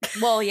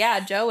 Well, yeah,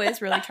 Joe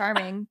is really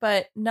charming,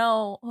 but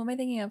no, who am I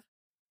thinking of?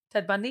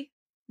 Ted Bundy?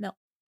 No.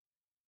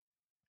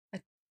 A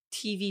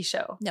TV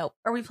show? Nope.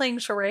 Are we playing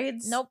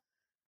charades? Nope.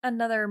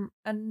 Another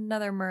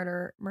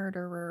murderer.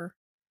 Another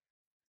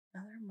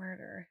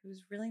murderer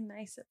who's really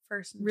nice at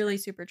first. Really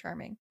super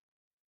charming.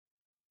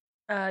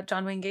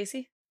 John Wayne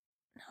Gacy?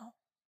 No.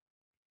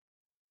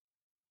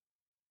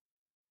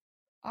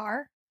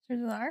 R?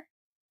 There's an R?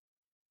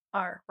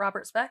 R.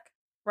 Robert Speck?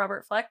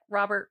 Robert Fleck?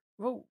 Robert...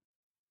 Whoa.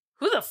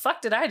 Who the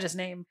fuck did I just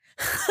name?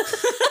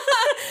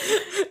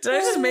 Did I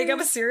just make up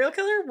a serial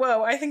killer?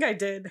 Whoa, I think I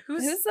did.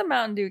 Who's the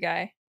Mountain Dew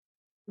guy?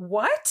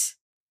 What?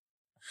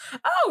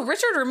 Oh,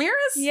 Richard Ramirez?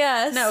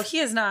 Yes. No, he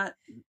is not.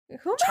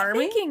 Who am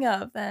charming? I thinking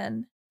of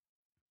then?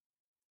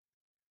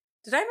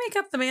 Did I make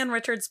up the man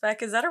Richard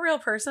Speck? Is that a real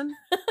person?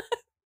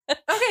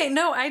 Okay,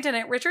 no, I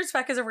didn't. Richard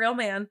Speck is a real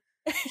man.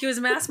 He was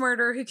a mass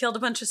murderer who killed a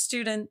bunch of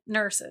student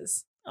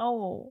nurses.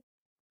 Oh.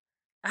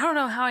 I don't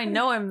know how I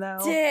know him, though.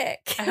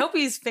 Dick. I hope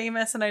he's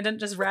famous and I didn't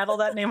just rattle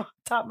that name off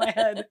the top of my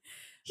head.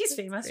 He's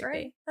That's famous, creepy.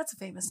 right? That's a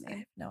famous I name.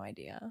 have no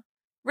idea.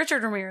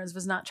 Richard Ramirez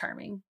was not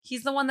charming.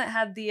 He's the one that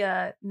had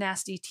the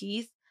nasty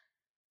teeth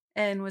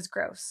and was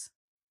gross.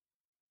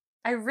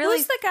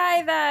 Who's the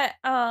guy that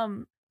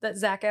that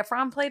Zac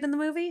Efron played in the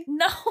movie?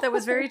 No. That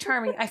was very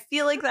charming. I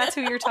feel like that's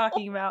who you're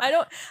talking about.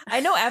 I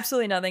know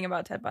absolutely nothing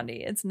about Ted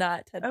Bundy. It's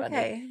not Ted Bundy.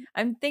 Okay.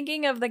 I'm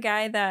thinking of the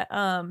guy that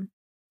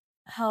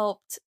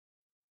helped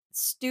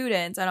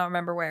students, I don't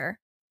remember where,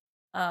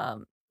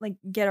 like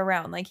get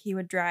around. Like he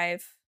would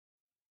drive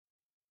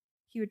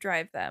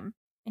them,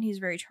 and he's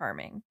very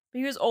charming. But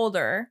he was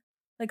older,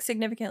 like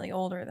significantly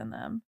older than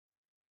them.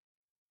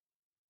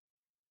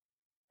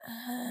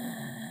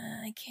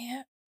 I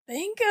can't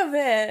think of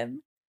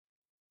him.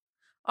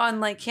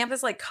 On like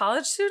campus, like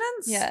college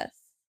students? Yes.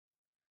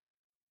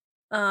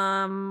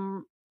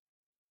 Oh,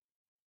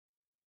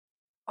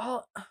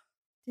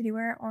 Did he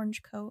wear an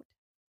orange coat?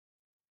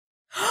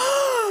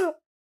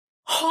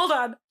 hold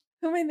on.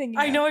 Who am I thinking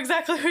I of? know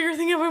exactly who you're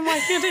thinking of, and why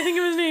can't I think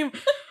of his name?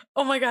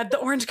 Oh my god, the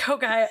orange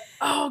coat guy.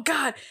 Oh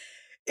god.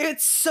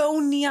 It's so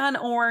neon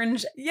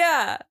orange.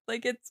 Yeah,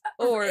 like it's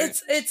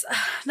orange. It's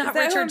not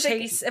that who I'm Richard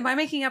thinking? Chase. Am I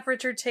making up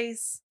Richard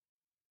Chase?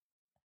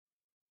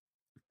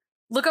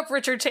 Look up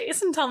Richard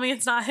Chase and tell me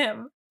it's not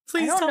him.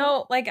 Please I don't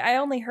know. Like I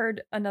only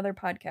heard another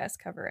podcast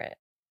cover it.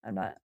 I'm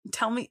not.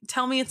 Tell me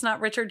it's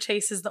not Richard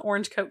Chase is the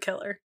orange coat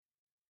killer.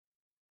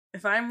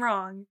 If I'm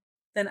wrong,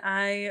 then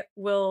I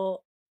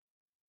will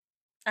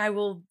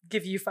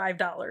give you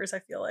 $5, I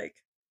feel like.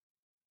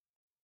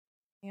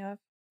 Yeah.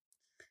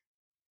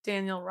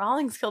 Daniel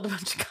Rawlings killed a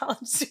bunch of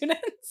college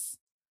students.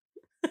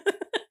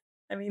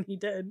 I mean, he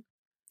did.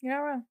 You're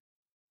not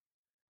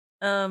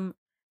wrong.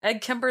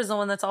 Ed Kemper is the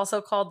one that's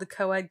also called the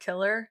co-ed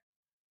killer.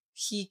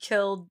 he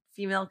killed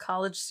female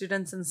college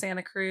students in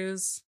Santa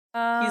Cruz.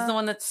 He's the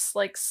one that's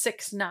like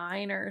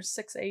 6'9" or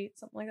 6'8",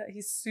 something like that.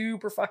 He's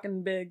super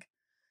fucking big.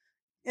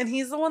 And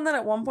he's the one that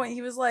at one point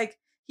he was like,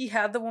 he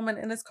had the woman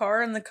in his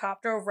car and the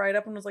cop drove right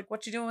up and was like,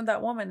 "What you doing with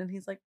that woman?" And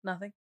he's like,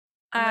 "Nothing."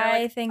 And they're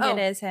I like, think "Oh, it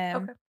is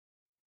him. okay."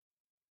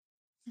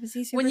 Was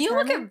he super When you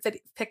look charming? at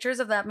pictures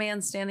of that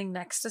man standing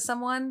next to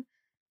someone,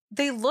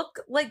 they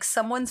look like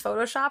someone's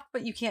photoshopped,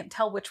 but you can't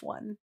tell which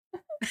one.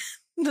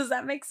 Does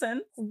that make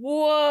sense?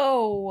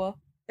 Whoa.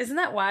 Isn't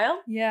that wild?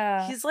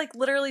 Yeah. He's like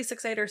literally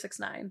 6'8" or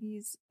 6'9".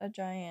 He's a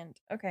giant.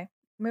 Okay.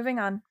 Moving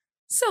on.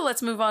 So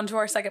let's move on to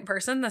our second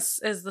person. This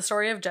is the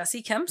story of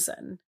Jessie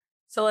Kempson.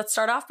 So let's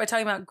start off by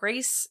talking about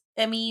Grace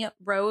Emmy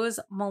Rose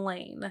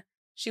Mullane.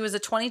 She was a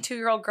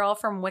 22-year-old girl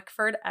from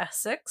Wickford,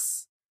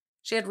 Essex.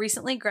 She had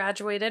recently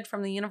graduated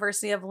from the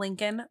University of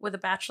Lincoln with a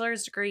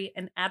bachelor's degree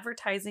in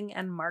advertising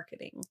and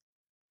marketing.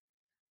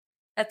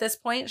 At this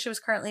point, she was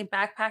currently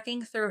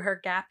backpacking through her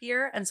gap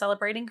year and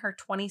celebrating her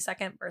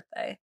 22nd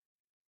birthday.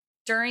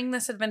 During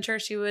this adventure,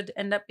 she would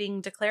end up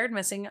being declared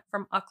missing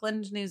from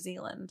Auckland, New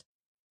Zealand.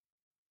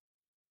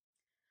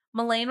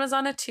 Mullane was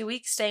on a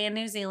 2-week stay in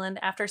New Zealand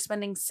after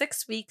spending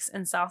 6 weeks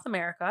in South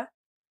America.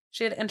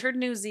 She had entered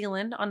New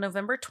Zealand on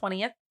November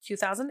 20th,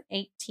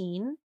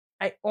 2018.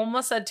 I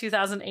almost said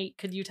 2008.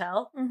 Could you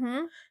tell?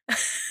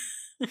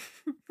 Mm-hmm.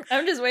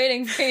 I'm just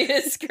waiting for you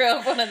to screw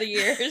up one of the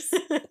years.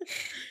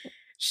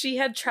 She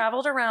had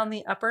traveled around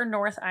the Upper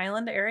North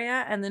Island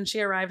area, and then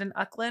she arrived in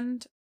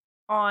Auckland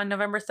on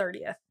November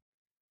 30th.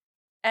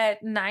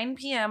 At 9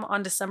 p.m.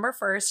 on December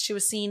 1st, she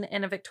was seen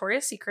in a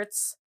Victoria's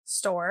Secrets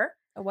store.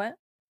 A what?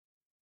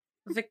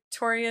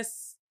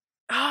 Victoria's...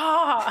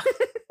 Ah!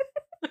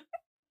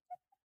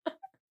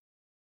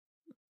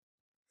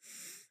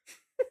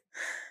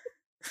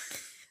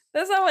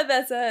 That's not what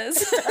that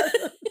says.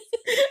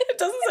 It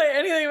doesn't say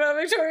anything about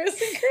Victoria's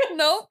Secret.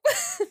 Nope.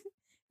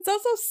 It's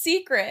also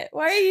secret.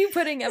 Why are you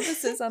putting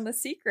emphasis on the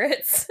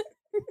secrets?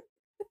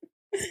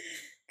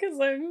 Because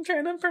I'm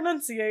trying to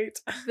pronunciate.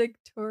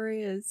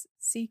 Victoria's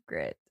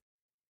Secret.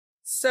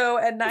 So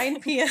at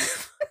 9 p.m.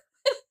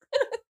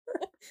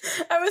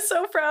 I was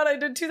so proud I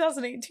did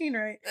 2018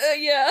 right.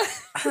 Yeah.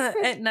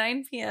 At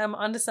 9 p.m.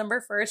 on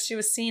December 1st, she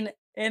was seen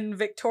in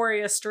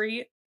Victoria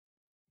Street.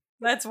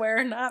 That's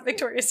where, not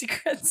Victoria's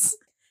Secrets.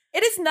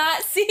 It is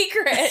not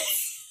secret.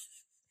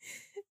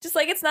 Just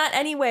like it's not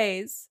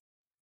anyways.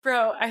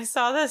 Bro, I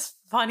saw this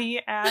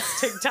funny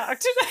ass TikTok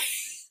today.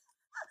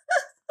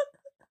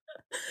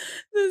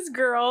 This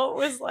girl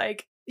was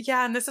like,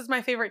 yeah, and this is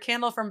my favorite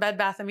candle from Bed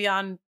Bath and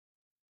Beyond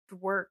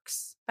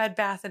Works. Bed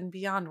Bath and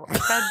Beyond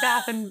Works. Bed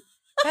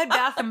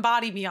Bath and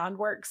Body Beyond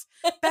Works.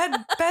 Bed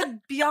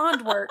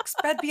Beyond Works.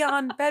 Bed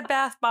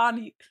Bath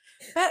Body.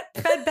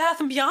 Bed Bath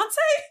and Beyonce?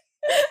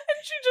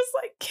 And she just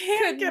like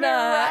can't get it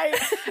right.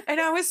 And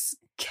I was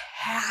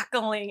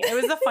cackling. It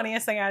was the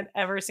funniest thing I'd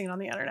ever seen on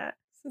the internet.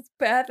 It's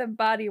Bath and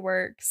Body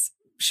Works.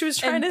 She was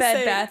trying and to Bed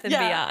say Bath and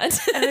Beyond.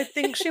 And I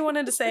think she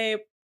wanted to say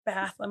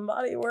Bath and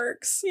Body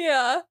Works.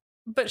 Yeah.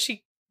 But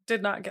she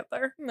did not get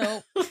there.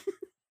 Nope.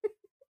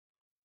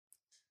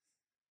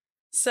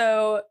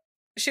 So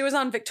she was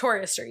on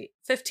Victoria Street.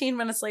 15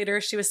 minutes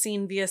later, she was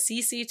seen via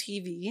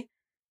CCTV.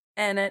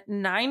 And at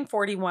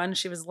 9:41,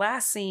 she was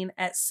last seen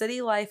at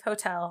City Life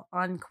Hotel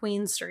on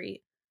Queen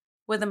Street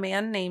with a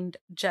man named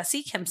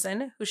Jessie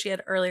Kempson, who she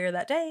had earlier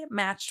that day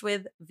matched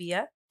with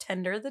via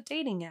Tinder, the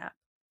dating app.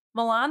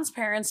 Milan's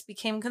parents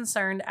became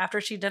concerned after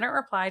she didn't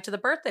reply to the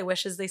birthday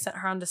wishes they sent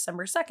her on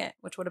December 2nd,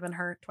 which would have been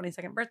her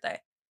 22nd birthday.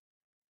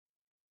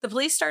 The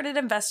police started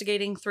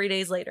investigating 3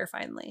 days later,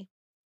 finally.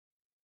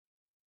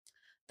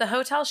 The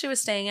hotel she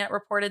was staying at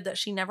reported that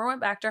she never went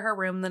back to her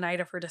room the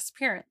night of her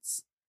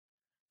disappearance.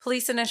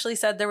 Police initially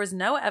said there was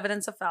no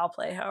evidence of foul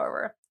play,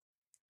 however.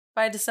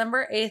 By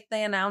December 8th,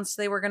 they announced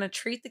they were going to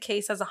treat the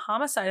case as a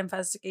homicide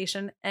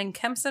investigation, and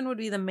Kempson would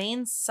be the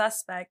main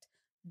suspect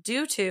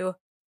due to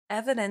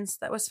evidence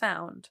that was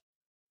found.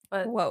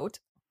 But Quote.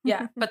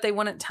 yeah, but they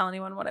wouldn't tell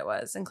anyone what it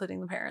was,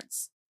 including the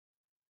parents.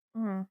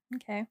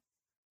 Okay.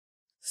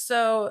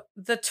 So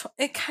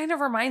it kind of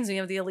reminds me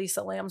of the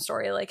Elisa Lam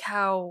story, like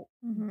how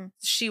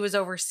she was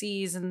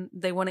overseas and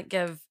they wouldn't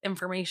give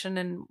information,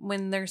 and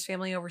when there's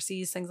family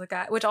overseas, things like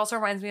that, which also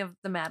reminds me of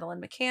the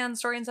Madeleine McCann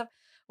story and stuff.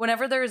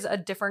 Whenever there's a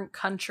different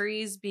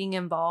countries being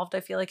involved, I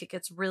feel like it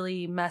gets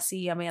really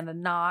messy. Amanda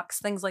Knox,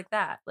 things like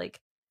that.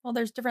 Like, well,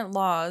 there's different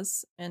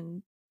laws,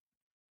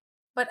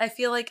 but I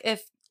feel like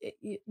if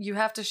you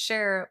have to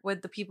share it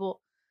with the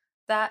people,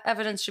 that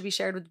evidence should be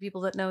shared with the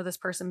people that know this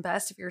person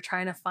best if you're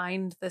trying to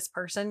find this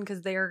person,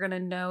 because they are going to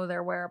know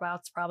their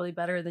whereabouts probably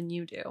better than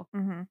you do.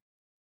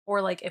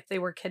 Or like if they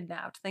were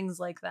kidnapped, things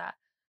like that.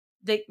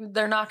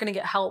 They're not going to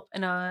get help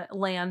in a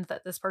land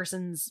that this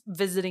person's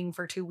visiting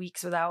for 2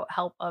 weeks without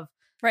help of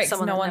right, because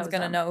someone no that one's knows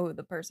going to them. know who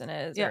the person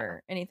is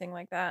or anything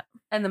like that.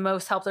 And the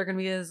most help they're going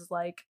to be is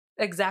like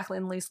exactly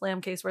in the Elisa Lam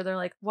case where they're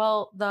like,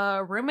 well,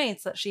 the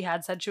roommates that she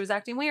had said she was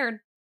acting weird.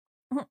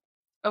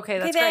 Okay,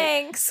 that's great.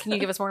 Thanks. Can you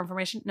give us more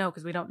information? No,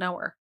 because we don't know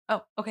her.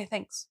 Oh, okay,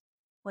 thanks.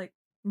 Like,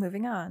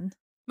 Moving on.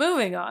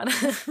 Moving on.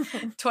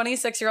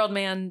 26-year-old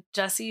man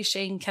Jesse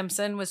Shane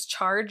Kempson was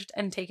charged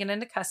and taken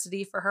into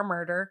custody for her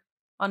murder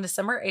on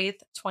December 8th,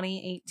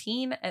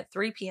 2018 at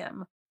 3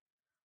 p.m.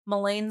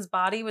 Melane's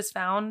body was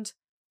found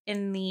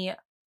in the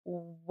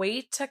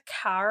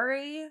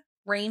Waitakere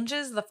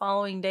Ranges the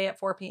following day at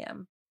 4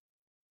 p.m.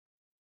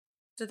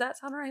 Did that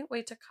sound right?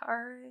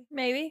 Waitakere?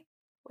 Maybe.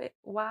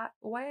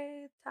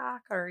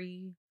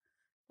 Waitakere.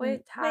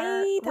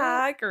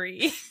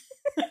 Waitakere.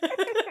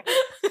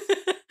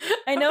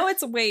 I know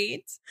it's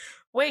wait,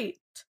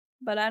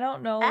 but I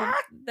don't know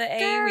the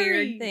A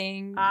weird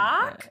thing.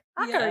 Yeah,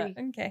 okay.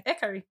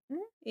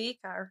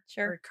 Ikari.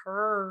 Sure.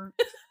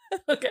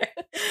 Okay.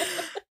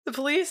 The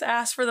police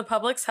asked for the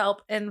public's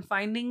help in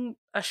finding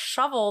a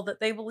shovel that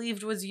they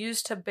believed was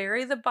used to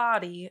bury the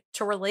body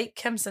to relate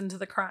Kempson to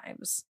the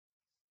crimes.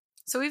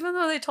 So even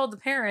though they told the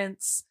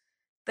parents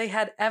they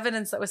had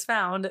evidence that was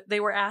found,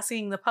 they were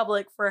asking the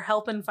public for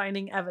help in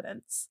finding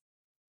evidence.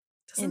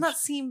 Doesn't that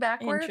seem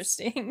backwards?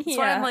 Interesting. That's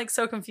why I'm like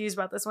so confused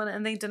about this one.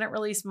 And they didn't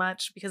release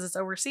much because it's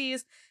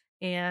overseas.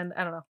 And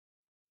I don't know.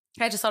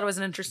 I just thought it was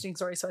an interesting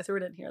story, so I threw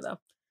it in here though.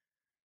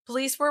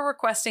 Police were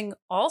requesting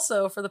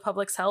also for the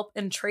public's help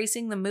in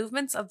tracing the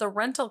movements of the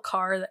rental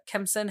car that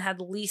Kempson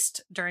had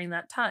leased during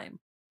that time.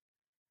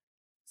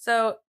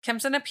 So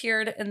Kempson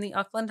appeared in the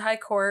Auckland High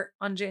Court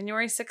on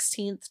January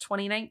 16th,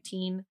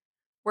 2019,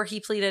 where he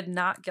pleaded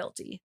not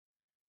guilty.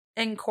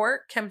 In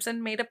court,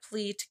 Kempson made a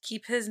plea to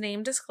keep his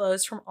name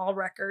disclosed from all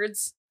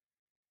records.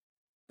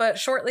 But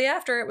shortly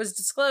after, it was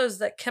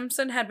disclosed that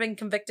Kempson had been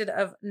convicted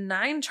of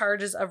 9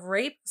 charges of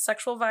rape,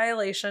 sexual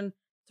violation,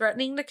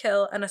 threatening to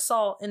kill, and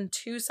assault in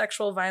 2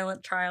 sexual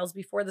violent trials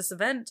before this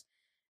event.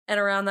 And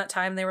around that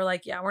time, they were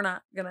like, yeah, we're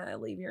not going to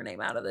leave your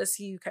name out of this.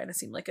 You kind of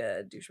seem like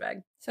a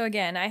douchebag. So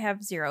again, I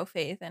have zero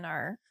faith in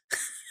our...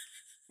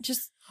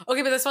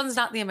 Okay, but this one's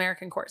not the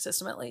American court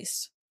system, at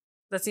least.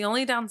 That's the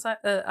only downside,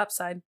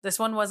 upside. This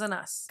one wasn't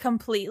us.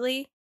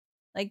 Completely?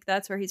 Like,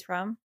 that's where he's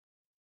from?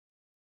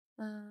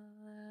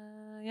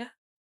 Yeah.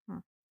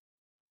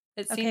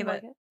 It Okay, seemed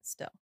but like it.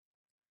 still.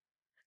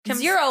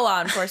 Zero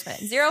law enforcement.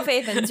 Zero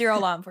faith and zero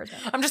law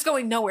enforcement. I'm just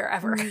going nowhere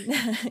ever.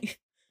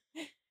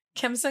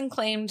 Kempson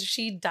claimed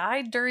she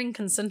died during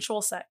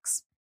consensual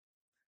sex.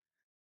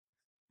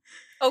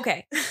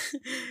 Okay.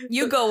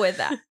 You go with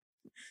that.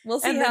 We'll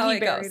see how it goes. And then he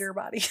buried her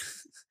body.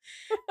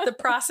 The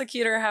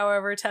prosecutor,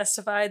 however,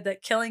 testified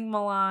that killing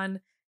Milan,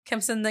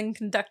 Kempson then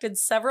conducted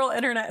several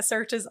internet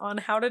searches on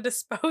how to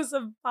dispose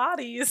of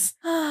bodies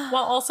while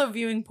also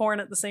viewing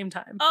porn at the same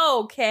time.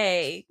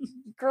 Okay.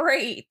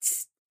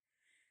 Great.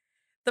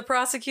 The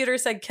prosecutor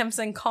said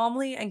Kempson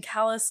calmly and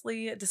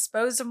callously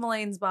disposed of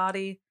Milan's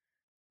body,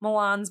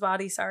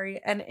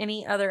 and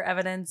any other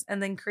evidence,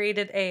 and then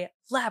created a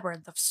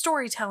labyrinth of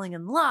storytelling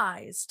and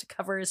lies to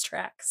cover his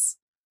tracks.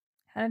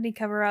 How did he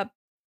cover up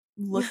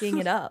looking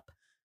it up?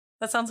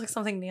 That sounds like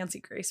something Nancy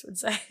Grace would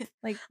say.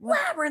 Like, what?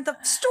 Labyrinth of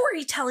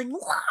storytelling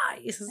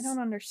lies. I don't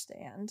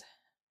understand.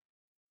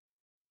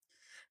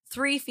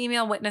 3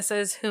 female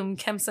witnesses whom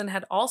Kempson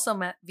had also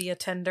met via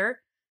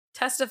Tinder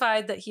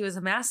testified that he was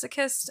a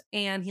masochist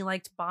and he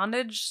liked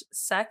bondage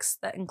sex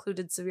that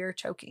included severe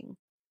choking.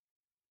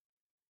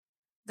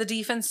 The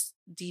defense.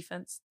 He's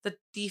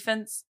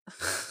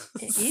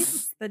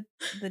the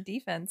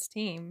defense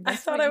team. I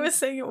thought I was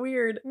saying it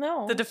weird.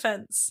 No. The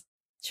defense.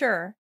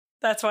 Sure.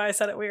 That's why I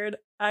said it weird.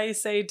 I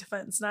say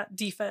defense, not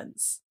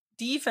defense.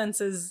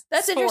 Defense is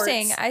That's sports.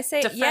 Interesting. I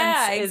say Defense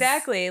yeah, is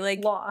exactly.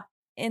 Like law.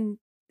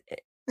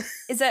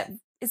 Is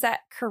that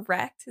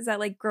correct? Is that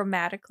like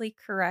grammatically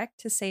correct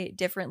to say it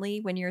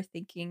differently when you're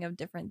thinking of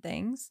different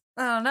things?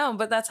 I don't know,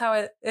 but that's how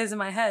it is in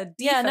my head.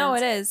 Defense. Yeah, no,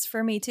 it is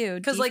for me too.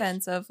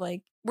 Defense like, of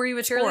like, were you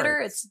a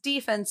cheerleader? It's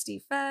defense,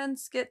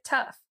 get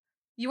tough.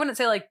 You wouldn't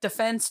say like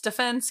defense,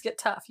 get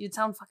tough. You'd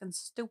sound fucking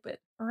stupid.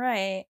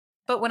 Right.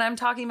 But when I'm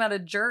talking about a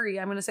jury,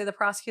 I'm going to say the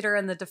prosecutor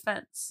and the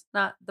defense,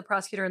 not the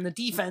prosecutor and the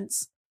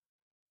defense.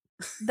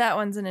 That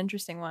one's an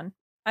interesting one.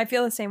 I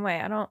feel the same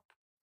way.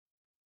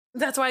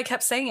 That's why I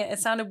kept saying it. It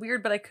sounded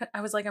weird, but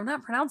I was like, I'm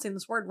not pronouncing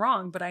this word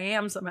wrong, but I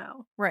am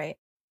somehow. Right.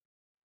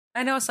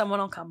 I know someone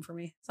will come for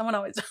me. Someone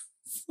always does.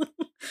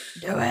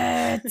 Do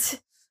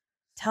it.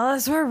 Tell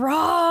us we're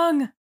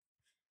wrong.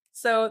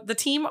 So the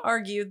team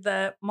argued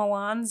that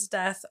Milan's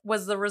death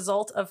was the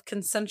result of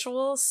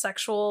consensual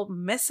sexual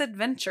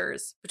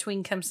misadventures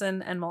between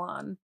Kempson and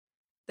Milan.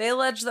 They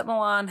alleged that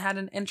Milan had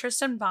an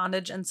interest in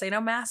bondage and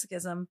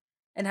sadomasochism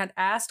and had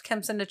asked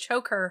Kempson to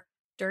choke her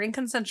during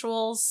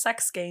consensual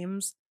sex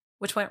games,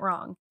 which went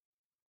wrong.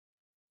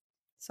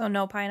 So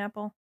no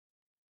pineapple?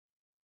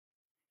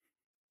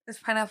 Is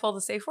pineapple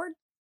the safe word?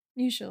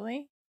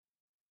 Usually.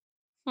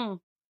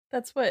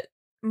 That's what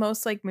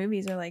most like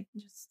movies are like.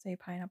 Just say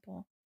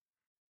pineapple.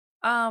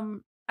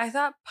 I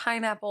thought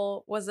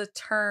pineapple was a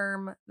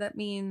term that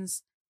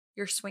means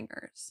you're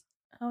swingers.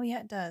 Oh yeah,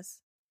 it does.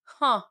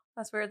 Huh.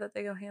 That's weird that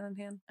they go hand in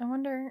hand. I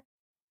wonder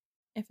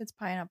if it's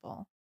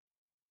pineapple.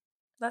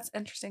 That's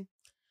interesting.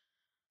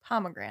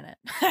 Pomegranate.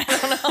 I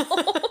don't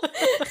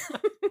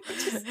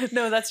know.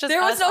 No, that's just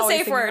there was no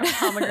safe word.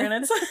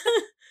 Pomegranates.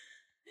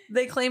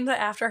 They claimed that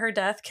after her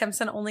death,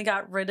 Kempson only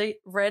got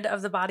rid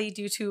of the body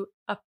due to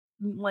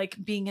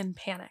being in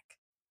panic.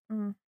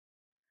 Mm.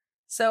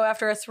 So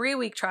after a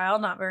 3-week trial,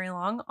 not very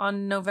long,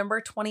 on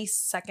November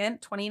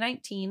 22nd,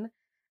 2019,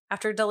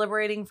 after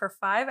deliberating for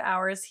 5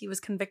 hours, he was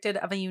convicted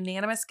of a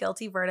unanimous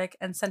guilty verdict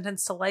and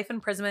sentenced to life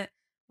imprisonment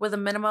with a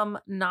minimum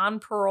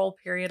non-parole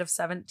period of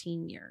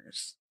 17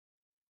 years.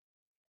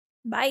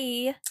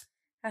 Bye.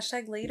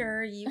 Hashtag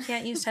later. You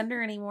can't use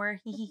Tinder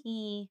anymore.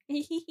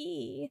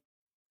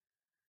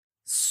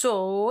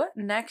 So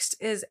next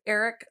is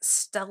Eric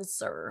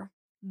Stelzer.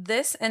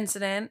 This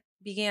incident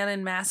began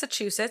in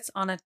Massachusetts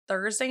on a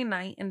Thursday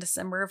night in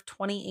December of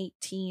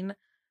 2018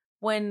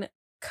 when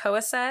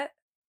Cohasset?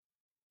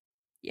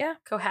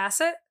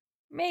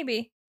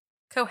 Maybe.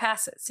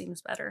 Cohasset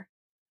seems better.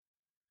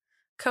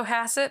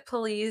 Cohasset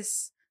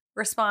police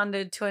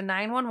responded to a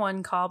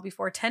 911 call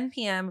before 10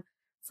 p.m.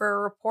 for a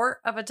report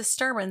of a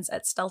disturbance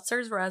at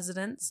Stelzer's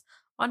residence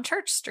on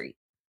Church Street.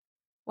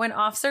 When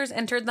officers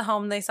entered the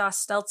home, they saw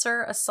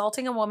Stelzer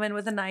assaulting a woman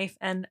with a knife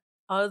and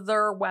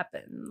other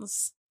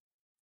weapons.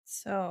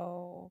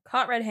 So,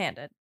 caught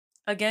red-handed.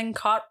 Again,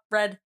 caught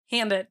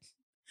red-handed.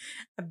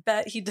 I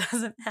bet he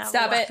doesn't have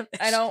Stop a lot it. of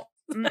I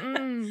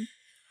don't.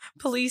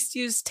 Police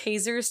used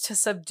tasers to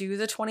subdue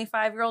the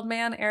 25-year-old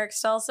man, Eric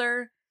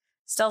Stelzer.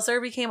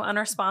 Stelzer became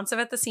unresponsive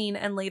at the scene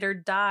and later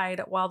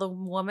died, while the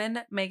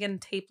woman, Megan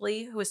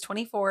Tapley, who was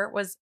 24,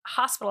 was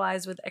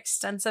hospitalized with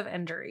extensive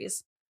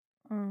injuries.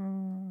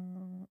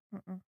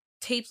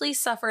 Tapley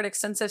suffered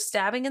extensive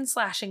stabbing and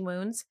slashing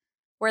wounds,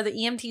 where the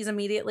EMTs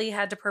immediately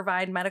had to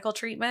provide medical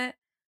treatment.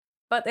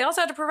 But they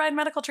also had to provide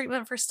medical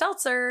treatment for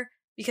Stelzer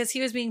because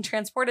he was being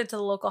transported to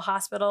the local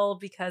hospital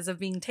because of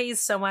being tased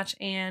so much,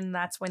 and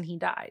that's when he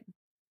died.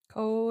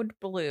 Code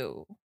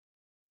blue.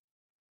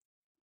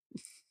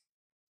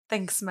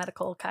 Thanks,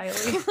 medical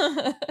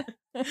Kylie.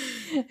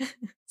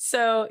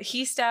 So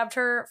he stabbed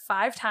her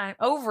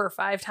over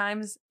five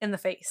times in the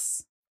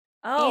face.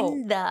 Oh.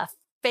 In the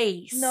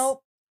face.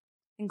 Nope.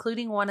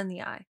 Including one in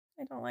the eye.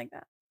 I don't like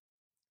that.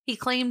 He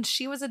claimed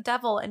she was a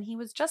devil and he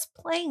was just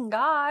playing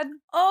God.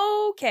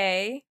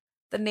 Okay.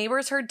 The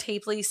neighbors heard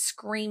Tapley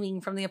screaming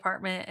from the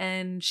apartment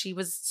and she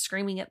was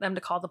screaming at them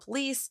to call the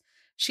police.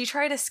 She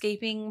tried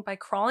escaping by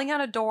crawling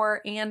out a door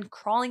and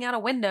crawling out a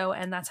window,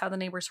 and that's how the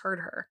neighbors heard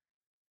her.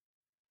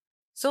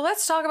 So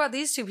let's talk about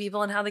these two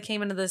people and how they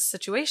came into this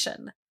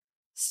situation.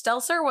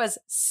 Stelzer was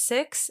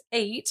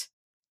 6'8".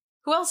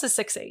 Who else is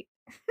 6'8"?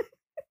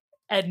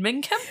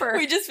 Edmund Kemper.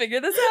 We just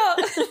figured this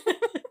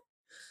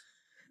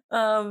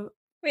out.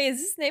 Wait,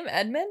 is his name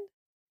Edmund?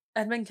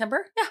 Edmund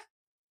Kemper?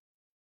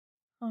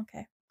 Yeah.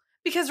 Okay.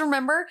 Because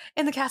remember,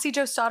 in the Cassie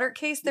Jo Stoddard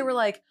case, they were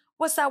like,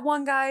 what's that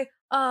one guy?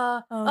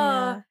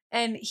 Yeah.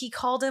 And he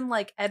called him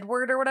like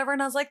Edward or whatever.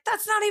 And I was like,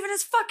 that's not even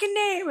his fucking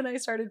name. And I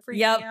started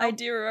freaking out. I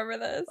do remember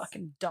this.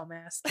 Fucking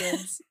dumbass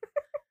kids.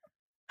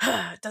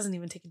 It doesn't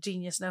even take a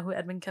genius to know who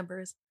Edmund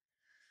Kemper is.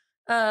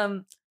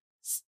 But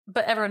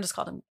everyone just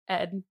called him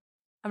Ed.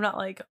 I'm not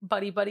like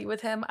buddy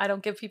with him. I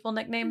don't give people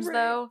nicknames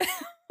though.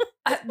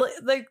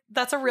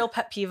 That's a real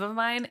pet peeve of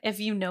mine.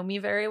 If you know me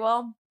very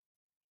well,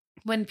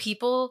 when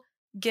people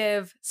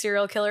give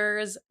serial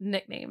killers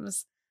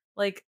nicknames,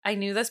 like I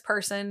knew this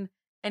person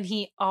and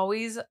he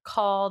always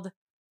called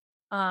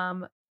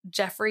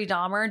Jeffrey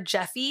Dahmer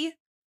Jeffy.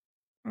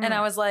 And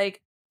I was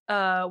like,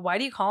 why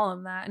do you call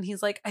him that? And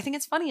he's like, I think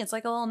it's funny. It's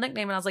like a little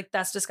nickname. And I was like,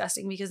 that's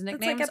disgusting because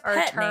nicknames like are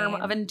a term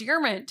name of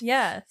endearment.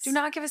 Yes. Do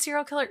not give a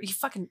serial killer. You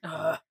fucking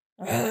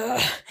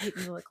hate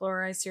me to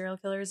glorize serial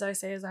killers. I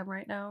say as I'm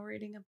right now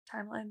reading a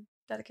timeline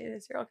dedicated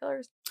to serial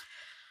killers.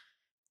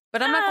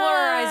 But I'm not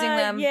glorizing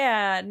them.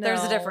 Yeah, no.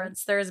 There's a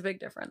difference. There is a big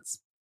difference.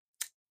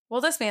 Well,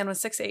 this man was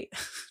 6'8".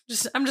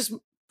 I'm just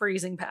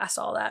breezing past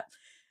all that.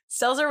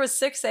 Stelzer was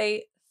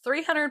 6'8",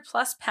 300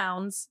 plus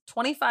pounds,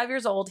 25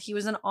 years old. He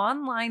was an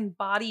online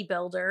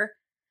bodybuilder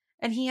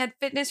and he had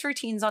fitness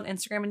routines on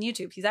Instagram and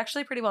YouTube. He's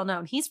actually pretty well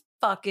known. He's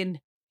fucking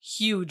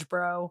huge,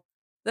 bro.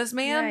 This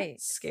man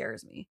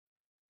scares me.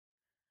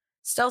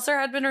 Stelzer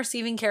had been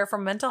receiving care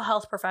from mental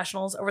health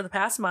professionals over the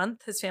past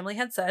month, his family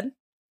had said.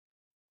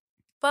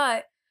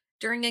 But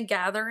during a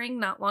gathering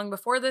not long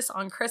before this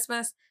on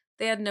Christmas,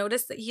 they had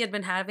noticed that he had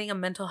been having a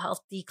mental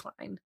health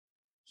decline.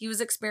 He was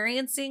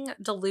experiencing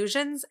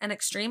delusions and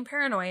extreme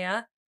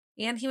paranoia,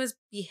 and he was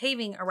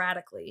behaving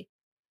erratically.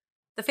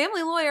 The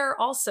family lawyer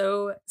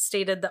also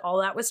stated that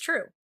all that was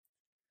true.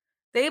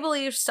 They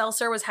believed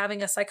Stelzer was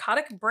having a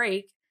psychotic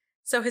break,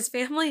 so his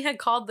family had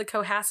called the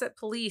Cohasset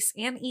police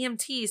and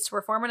EMTs to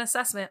perform an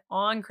assessment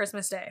on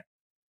Christmas Day.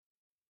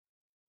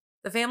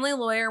 The family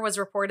lawyer was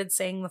reported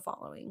saying the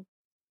following.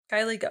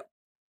 Kylie, go.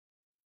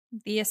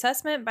 The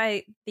assessment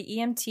by the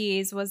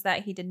EMTs was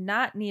that he did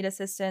not need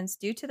assistance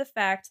due to the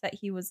fact that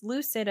he was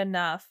lucid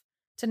enough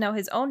to know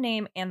his own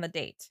name and the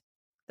date.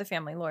 The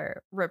family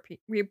lawyer reported.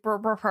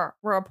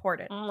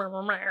 I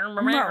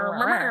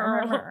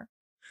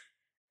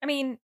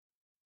mean,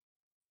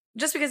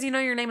 Just because you know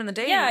your name in the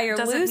date. Yeah, you're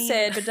doesn't lucid,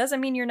 mean- but doesn't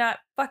mean you're not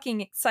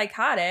fucking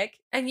psychotic.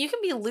 And you can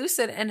be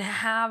lucid and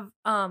have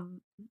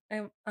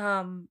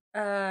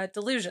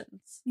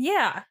delusions.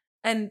 Yeah.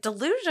 And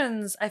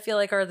delusions, I feel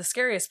like, are the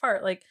scariest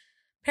part. Like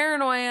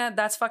paranoia,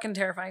 that's fucking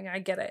terrifying. I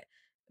get it.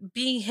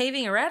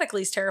 Behaving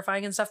erratically is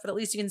terrifying and stuff, but at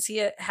least you can see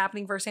it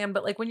happening firsthand.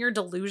 But like when you're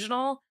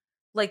delusional,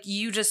 like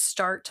you just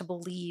start to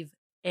believe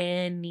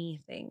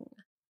anything.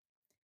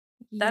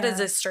 That is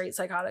Yeah. a straight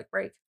psychotic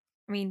break.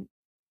 I mean,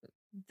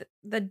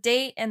 the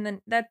date and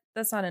then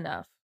that's not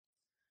enough.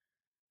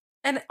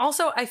 And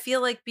also, I feel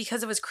like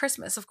because it was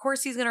Christmas, of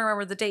course he's gonna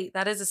remember the date.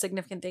 That is a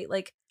significant date.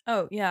 Like,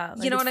 Oh yeah,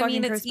 like you know it's what I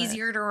mean? fucking It's Christmas.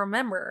 easier to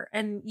remember.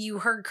 And you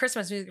heard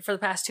Christmas music for the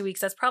past 2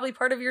 weeks. That's probably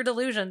part of your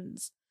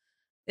delusions,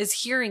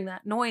 is hearing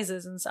that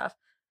noises and stuff.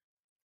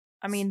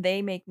 I mean,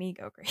 they make me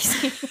go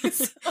crazy.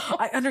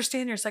 I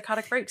understand your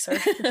psychotic break, sir.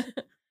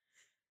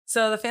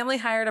 So the family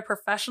hired a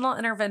professional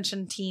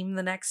intervention team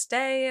the next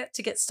day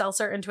to get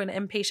Stelzer into an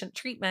inpatient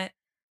treatment,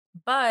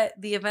 but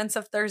the events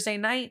of Thursday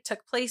night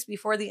took place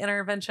before the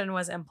intervention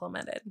was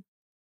implemented.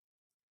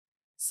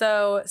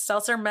 So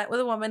Stelzer met with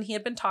a woman he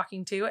had been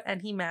talking to,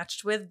 and he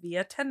matched with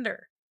via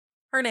Tinder.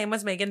 Her name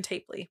was Megan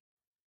Tapley.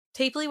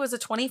 Tapley was a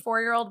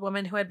 24-year-old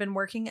woman who had been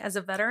working as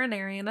a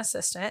veterinarian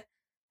assistant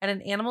at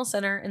an animal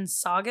center in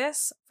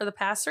Saugus for the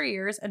past 3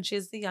 years, and she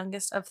is the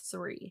youngest of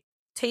 3.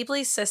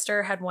 Tapley's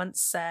sister had once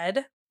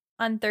said,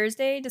 On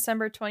Thursday,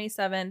 December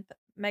 27th,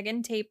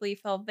 Megan Tapley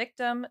fell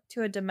victim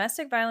to a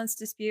domestic violence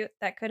dispute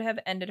that could have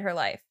ended her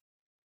life.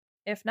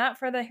 If not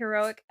for the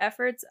heroic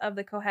efforts of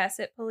the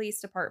Cohasset Police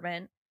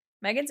Department,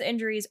 Megan's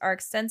injuries are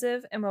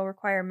extensive and will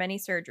require many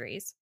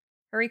surgeries.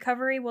 Her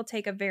recovery will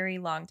take a very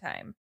long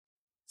time.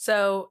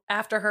 so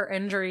after her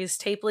injuries,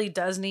 Tapley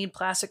does need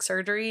plastic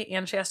surgery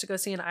and she has to go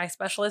see an eye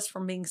specialist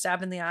from being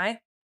stabbed in the eye.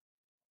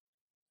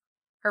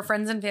 Her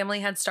friends and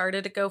family had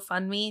started a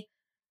GoFundMe.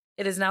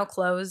 It is now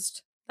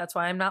closed. That's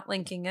why I'm not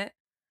linking it.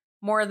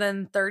 More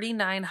than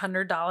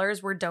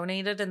 $3,900 were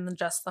donated in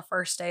just the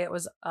first day it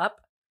was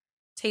up.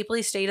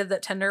 Tapley stated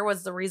that Tinder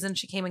was the reason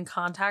she came in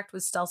contact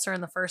with Stelzer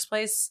in the first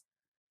place.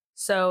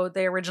 So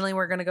they originally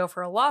were going to go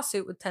for a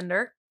lawsuit with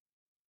Tinder.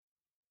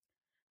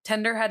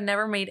 Tinder had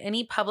never made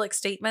any public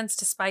statements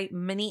despite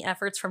many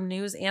efforts from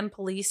news and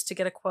police to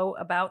get a quote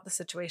about the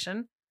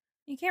situation.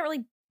 You can't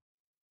really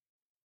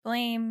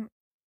blame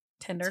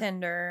Tinder.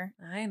 Tinder.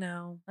 I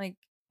know. Like,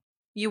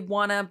 You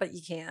wanna, but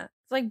you can't.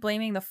 it's like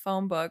blaming the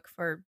phone book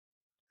for,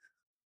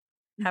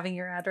 Having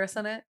your address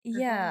in it. or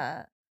something.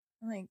 yeah.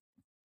 Like,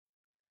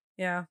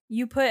 Yeah.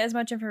 you put as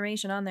much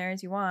information on there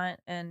as you want,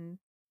 and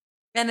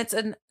And it's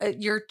you're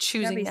you gotta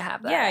choosing be- to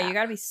have that. Yeah, app. you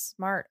gotta be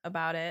smart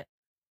about it.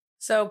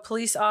 So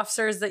police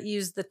officers that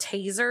used the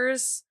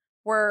tasers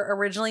were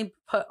originally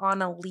put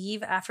on a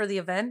leave after the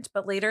event,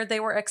 but later they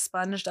were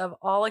expunged of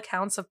all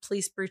accounts of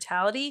police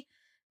brutality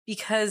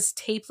because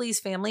Tapley's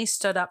family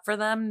stood up for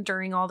them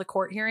during all the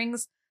court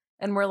hearings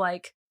and were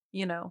like,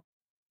 you know,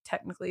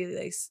 technically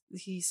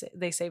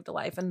they saved a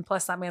life, and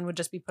plus that man would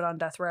just be put on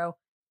death row.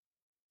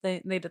 They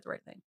did the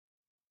right thing.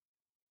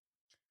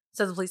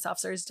 So the police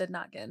officers did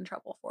not get in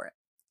trouble for it.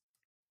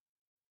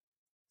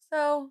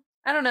 So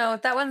I don't know.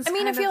 That one's. I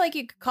mean, I kind feel of- like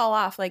you could call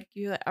off, like,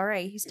 you're like, all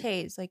right, he's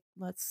tased, like,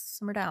 let's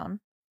simmer down.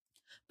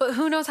 But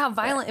who knows how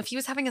violent, if he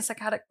was having a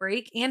psychotic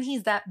break and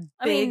he's that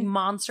I big mean,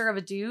 monster of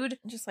a dude,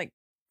 Just like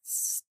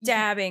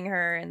stabbing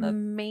her in the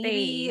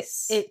maybe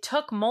face. it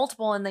took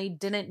multiple and they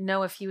didn't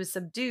know if he was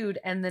subdued,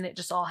 and then it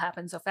just all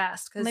happened so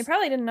fast. And they Because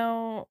probably didn't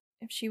know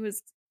if she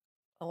was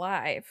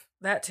alive.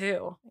 that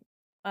too.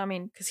 I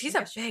mean, Because he's I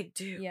a guess- big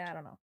dude. Yeah, I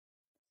don't know.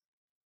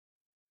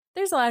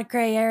 There's a lot of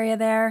gray area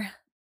there.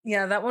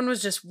 Yeah, that one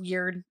was just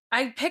weird.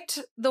 I picked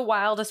the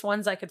wildest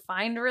ones I could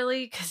find,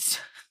 really, because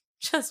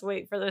just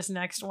wait for this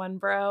next one,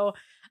 bro.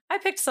 I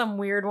picked some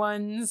weird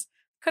ones.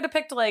 Could have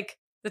picked like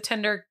the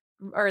Tinder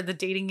or the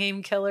dating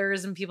game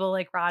killers and people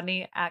like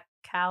Rodney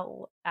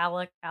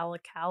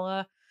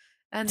Alacala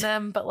and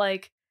them, but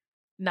like,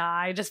 nah,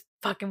 I just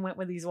fucking went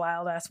with these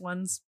wild ass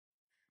ones.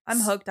 I'm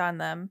hooked on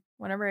them.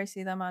 Whenever I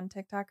see them on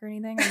TikTok or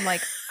anything, I'm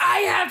like, I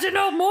have to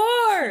know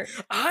more.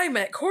 I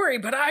met Corey,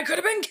 but I could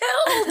have been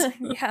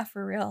killed. Yeah,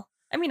 for real.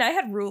 I mean, I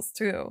had rules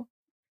too.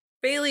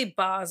 Bailey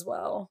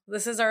Boswell.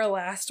 This is our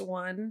last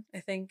one, I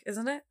think,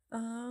 isn't it?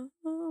 Am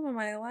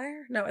I a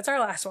liar? No, it's our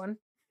last one.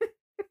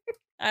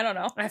 I don't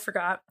know. I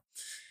forgot.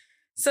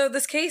 So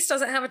this case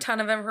doesn't have a ton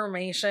of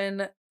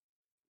information.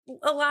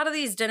 A lot of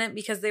these didn't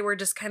because they were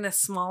just kind of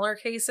smaller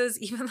cases,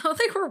 even though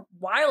they were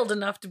wild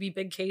enough to be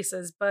big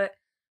cases. But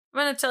I'm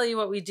going to tell you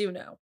what we do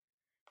know.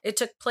 It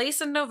took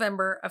place in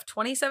November of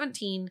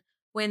 2017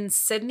 when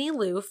Sydney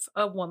Loof,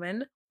 a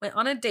woman, went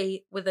on a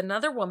date with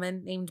another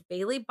woman named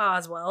Bailey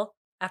Boswell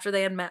after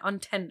they had met on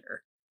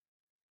Tinder.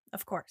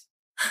 Of course.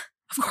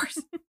 Of course.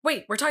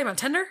 Wait, we're talking about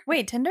Tinder?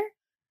 Wait, Tinder?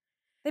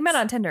 They met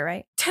on Tinder,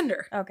 right?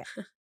 Tinder. Okay.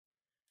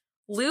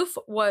 Loof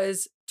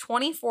was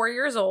 24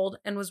 years old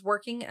and was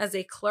working as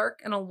a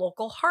clerk in a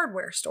local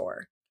hardware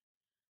store.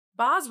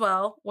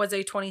 Boswell was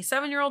a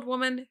 27-year-old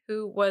woman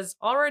who was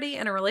already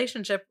in a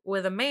relationship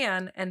with a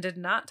man and did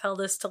not tell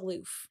this to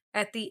Loof.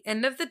 At the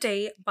end of the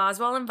date,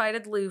 Boswell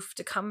invited Loof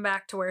to come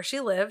back to where she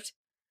lived,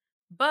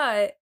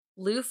 but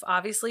Loof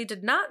obviously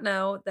did not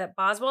know that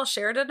Boswell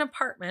shared an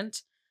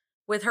apartment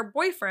with her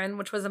boyfriend,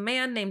 which was a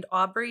man named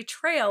Aubrey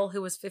Trail,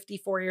 who was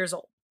 54 years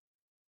old.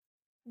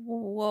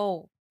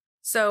 Whoa.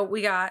 So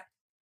we got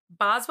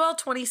Boswell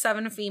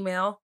 27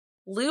 female,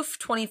 Loof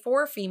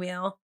 24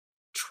 female,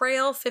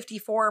 Trail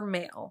 54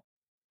 male.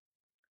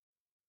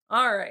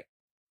 All right.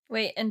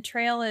 Wait, and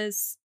Trail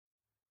is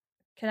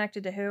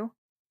connected to who?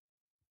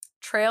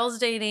 Trail's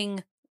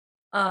dating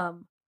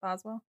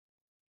Boswell?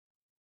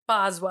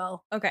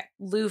 Boswell. Okay.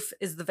 Loof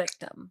is the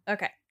victim.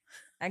 Okay.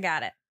 I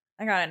got it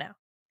now.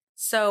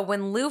 So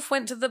when Loof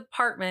went to the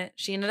apartment,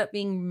 she ended up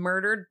being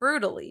murdered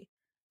brutally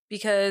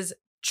because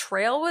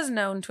Trail was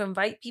known to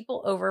invite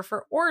people over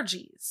for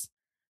orgies.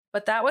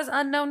 But that was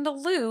unknown to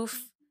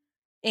Loof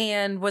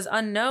and was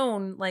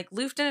unknown. Like,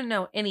 Loof didn't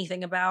know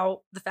anything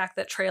about the fact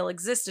that Trail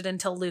existed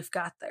until Loof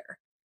got there.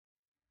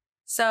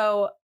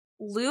 So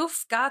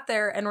Loof got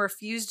there and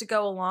refused to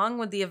go along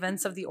with the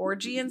events of the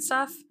orgy and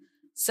stuff.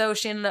 So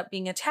she ended up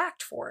being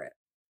attacked for it.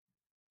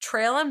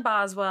 Trail and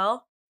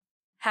Boswell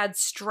had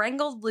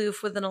strangled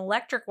Loof with an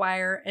electric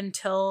wire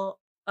until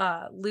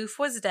Loof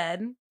was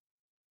dead.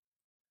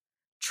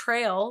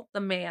 Trail, the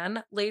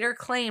man, later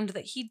claimed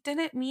that he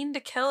didn't mean to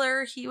kill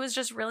her. He was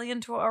just really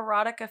into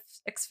erotic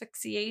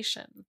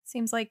asphyxiation.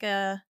 Seems like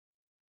a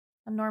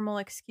normal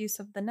excuse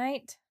of the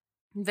night.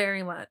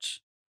 Very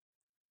much.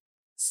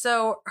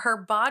 So her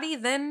body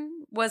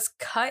then was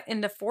cut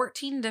into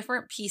 14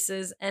 different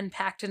pieces and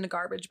packed into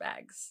garbage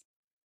bags.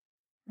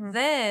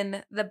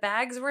 Then the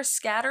bags were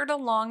scattered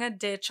along a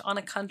ditch on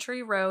a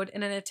country road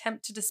in an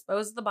attempt to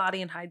dispose of the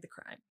body and hide the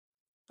crime.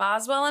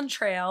 Boswell and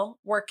Trail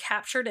were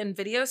captured in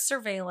video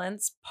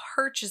surveillance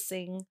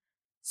purchasing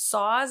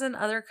saws and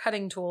other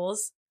cutting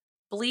tools,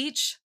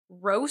 bleach,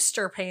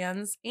 roaster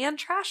pans, and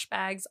trash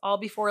bags, all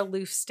before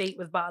Loof's date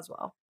with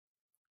Boswell.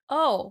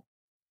 Oh.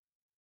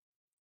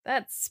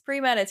 That's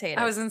premeditated.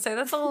 I was going to say,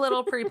 that's a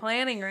little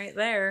pre-planning right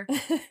there.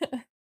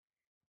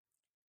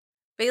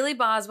 Bailey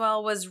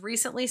Boswell was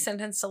recently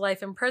sentenced to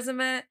life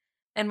imprisonment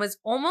and was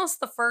almost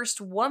the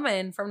first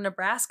woman from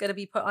Nebraska to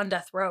be put on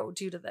death row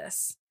due to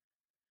this.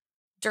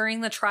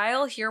 During the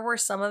trial, here were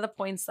some of the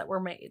points that were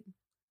made.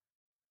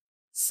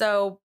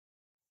 So,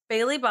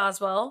 Bailey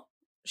Boswell,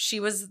 she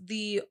was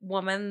the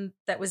woman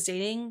that was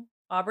dating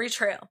Aubrey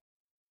Trail.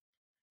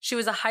 She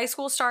was a high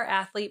school star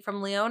athlete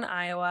from Leon,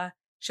 Iowa.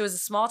 She was a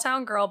small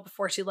town girl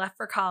before she left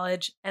for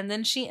college, and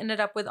then she ended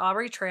up with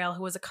Aubrey Trail,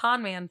 who was a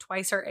con man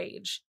twice her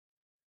age.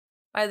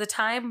 By the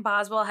time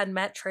Boswell had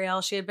met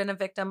Trail, she had been a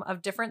victim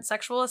of different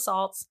sexual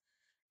assaults,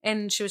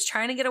 and she was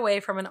trying to get away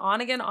from an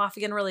on-again,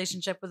 off-again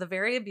relationship with a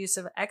very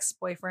abusive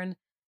ex-boyfriend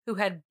who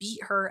had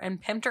beat her and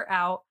pimped her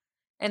out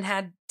and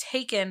had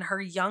taken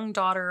her young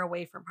daughter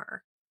away from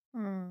her.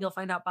 You'll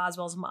find out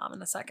Boswell's mom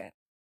in a second.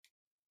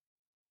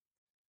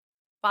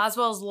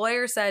 Boswell's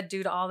lawyer said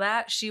due to all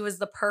that, she was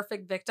the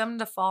perfect victim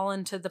to fall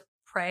into the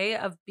prey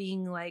of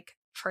being like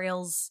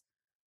Trail's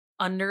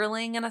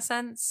underling in a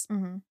sense.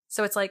 Mm-hmm.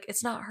 So it's like,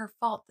 it's not her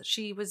fault that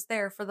she was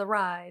there for the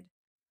ride.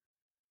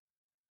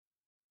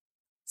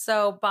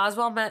 So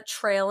Boswell met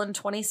Trail in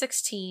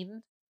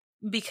 2016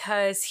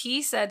 because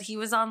he said he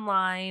was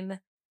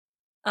online,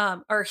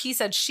 or he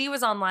said she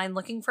was online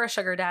looking for a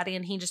sugar daddy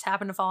and he just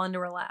happened to fall into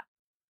her lap.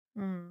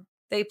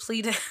 They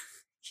pleaded.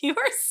 You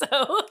are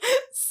so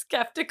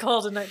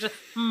skeptical tonight. Just,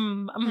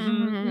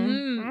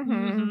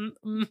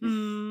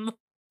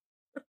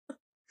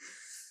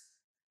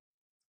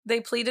 They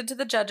pleaded to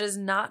the judges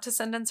not to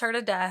sentence her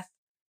to death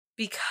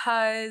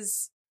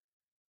because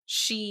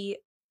she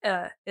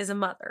is a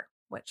mother,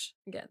 which,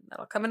 again,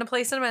 that'll come into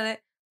place in a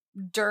minute.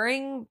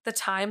 During the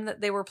time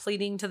that they were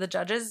pleading to the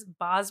judges,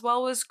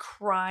 Boswell was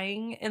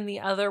crying in the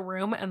other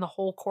room and the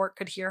whole court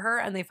could hear her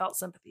and they felt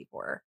sympathy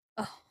for her.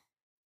 Oh.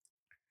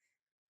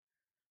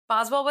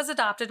 Boswell was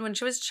adopted when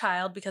she was a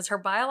child because her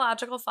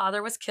biological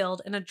father was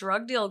killed in a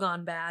drug deal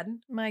gone bad.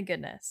 My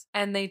goodness.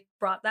 And they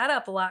brought that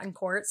up a lot in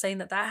court, saying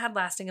that that had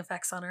lasting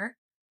effects on her.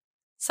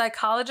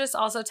 Psychologists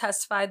also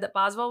testified that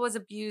Boswell was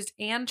abused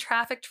and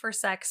trafficked for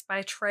sex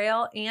by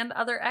Trail and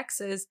other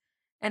exes,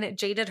 and it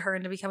jaded her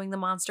into becoming the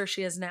monster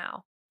she is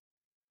now.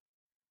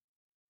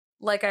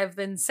 Like I've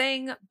been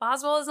saying,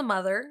 Boswell is a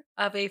mother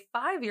of a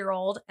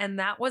 5-year-old, and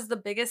that was the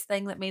biggest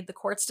thing that made the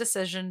court's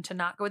decision to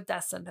not go with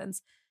death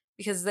sentence,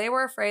 because they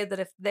were afraid that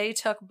if they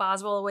took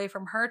Boswell away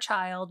from her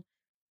child,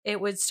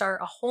 it would start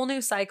a whole new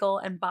cycle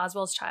and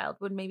Boswell's child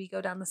would maybe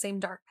go down the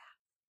same dark path.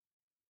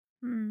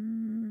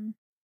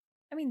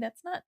 I mean,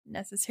 that's not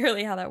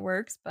necessarily how that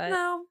works, but...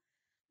 No.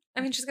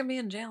 I mean, she's going to be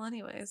in jail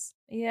anyways.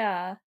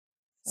 Yeah.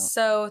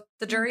 So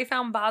the jury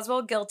found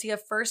Boswell guilty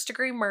of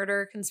first-degree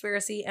murder,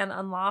 conspiracy, and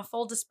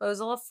unlawful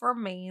disposal of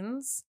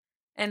remains.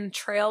 And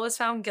Trail was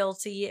found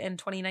guilty in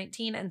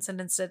 2019 and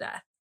sentenced to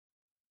death.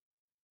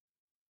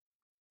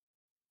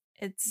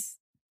 It's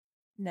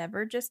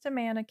never just a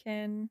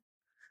mannequin.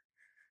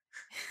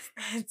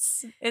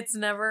 It's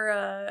never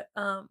a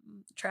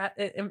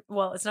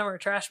it's never a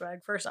trash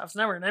bag. First off, it's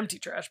never an empty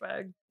trash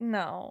bag.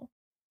 No.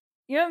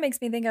 You know what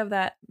makes me think of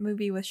that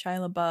movie with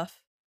Shia LaBeouf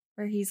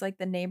where he's like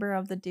the neighbor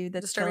of the dude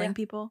that's killing Disturbia?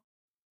 people?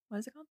 What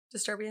is it called?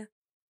 Disturbia.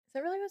 Is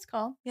that really what it's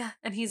called? Yeah,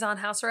 and he's on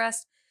house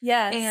arrest.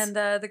 Yes. And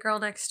the girl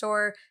next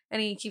door, and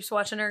he keeps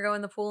watching her go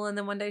in the pool, and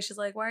then one day she's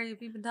like, "Why are you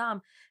peeping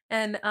Tom?"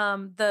 And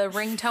the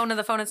ringtone of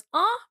the phone is,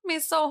 "Oh, me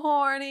so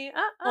horny."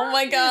 Oh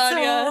my me god, so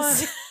yes.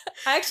 horny."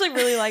 I actually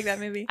really like that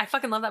movie. I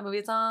fucking love that movie.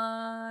 It's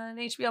on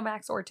HBO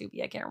Max or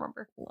Tubi. I can't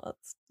remember.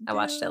 I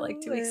watched it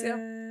like 2 weeks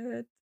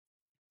ago.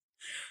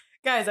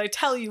 Guys, I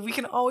tell you, we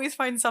can always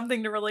find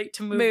something to relate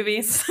to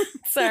movies.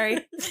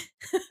 Sorry.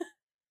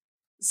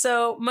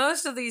 So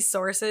most of these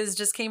sources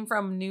just came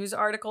from news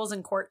articles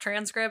and court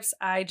transcripts.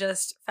 I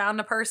just found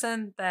a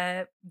person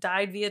that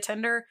died via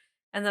Tinder,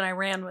 and then I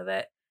ran with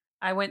it.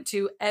 I went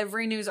to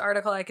every news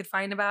article I could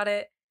find about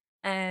it,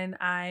 and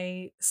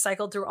I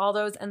cycled through all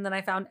those, and then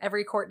I found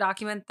every court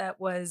document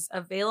that was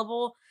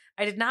available.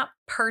 I did not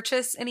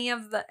purchase any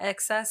of the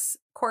excess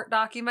court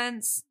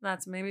documents.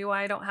 That's maybe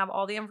why I don't have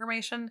all the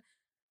information.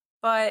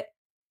 But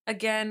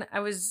again,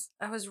 I was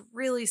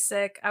really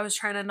sick. I was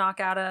trying to knock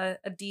out a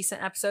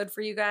decent episode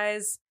for you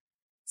guys.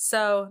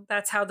 So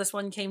that's how this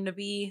one came to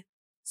be.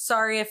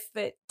 Sorry if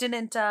it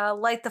didn't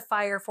light the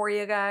fire for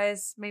you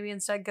guys. Maybe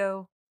instead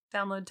go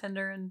download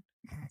Tinder and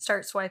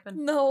start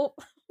swiping. No.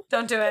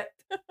 Don't do it.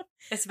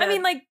 It's bad. I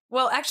mean, like,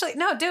 well, actually,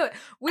 no, do it.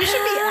 We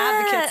should be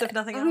advocates if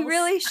nothing else. We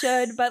really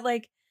should, but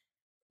like,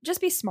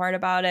 just be smart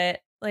about it.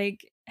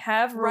 Like,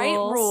 have rules. Write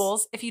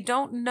rules. If you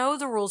don't know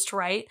the rules to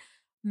write,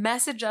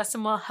 message us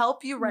and we'll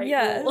help you write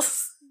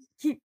rules.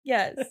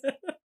 Yes.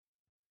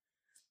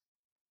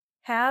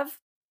 Have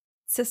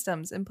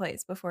systems in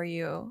place before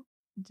you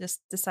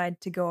just decide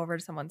to go over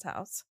to someone's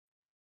house.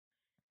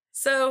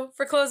 So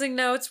for closing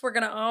notes, we're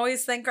going to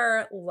always thank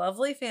our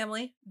lovely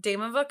family,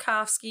 Damon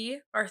Vakovsky,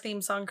 our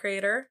theme song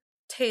creator,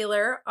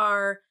 Taylor,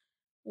 our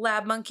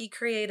Lab Monkey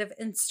creative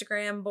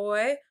Instagram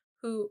boy,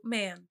 who,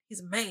 man,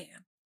 he's a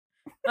man.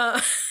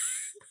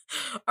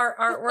 Our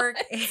artwork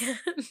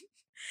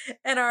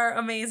and our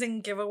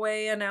amazing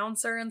giveaway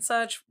announcer and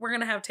such. We're going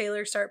to have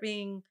Taylor start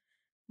being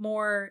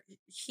more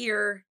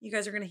here. You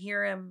guys are going to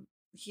hear him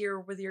here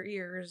with your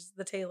ears,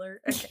 the Taylor.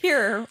 Okay.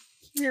 Here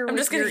I'm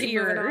just going to keep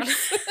moving on.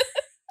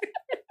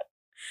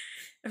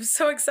 I'm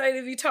so excited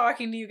to be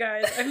talking to you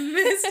guys.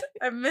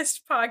 I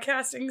missed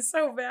podcasting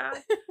so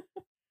bad.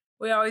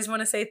 We always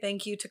want to say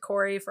thank you to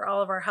Corey for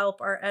all of our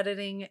help, our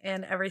editing,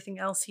 and everything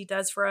else he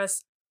does for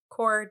us.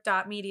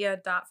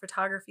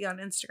 core.media.photography on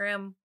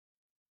Instagram.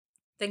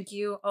 Thank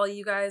you, all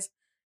you guys.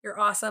 You're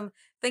awesome.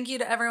 Thank you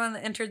to everyone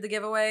that entered the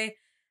giveaway.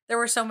 There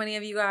were so many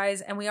of you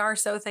guys, and we are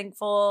so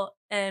thankful,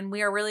 and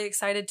we are really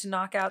excited to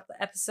knock out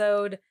the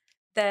episode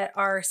that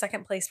our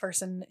second place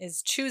person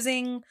is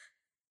choosing.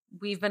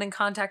 We've been in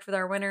contact with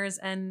our winners,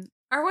 and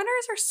our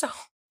winners are so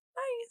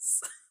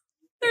nice.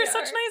 They're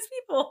such nice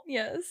people.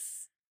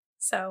 Yes.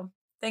 So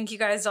thank you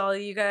guys to all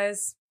of you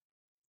guys.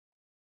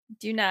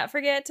 Do not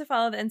forget to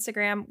follow the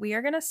Instagram. We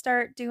are going to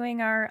start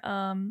doing our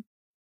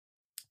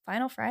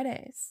Final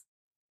Fridays.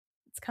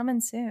 It's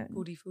coming soon.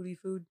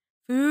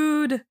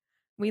 Food.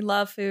 We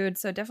love food.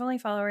 So definitely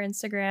follow our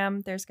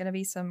Instagram. There's going to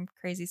be some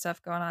crazy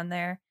stuff going on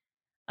there.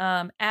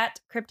 At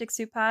Cryptic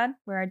Soup Pod,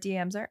 where our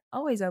DMs are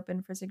always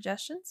open for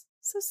suggestions.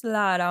 So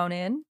slide on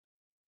in.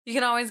 You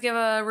can always give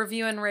a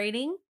review and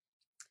rating.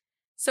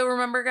 So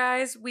remember,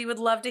 guys, we would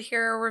love to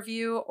hear a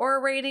review or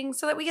a rating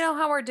so that we know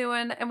how we're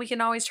doing and we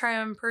can always try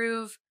and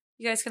improve.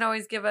 You guys can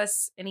always give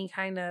us any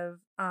kind of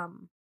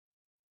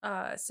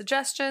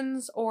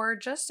suggestions or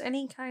just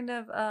any kind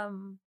of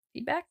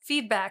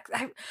feedback.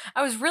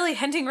 I was really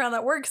hinting around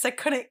that word because I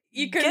couldn't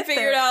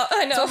figure it out.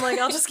 I know. So I'm like,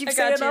 I'll just keep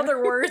saying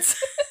other words.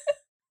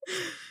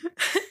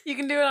 You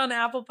can do it on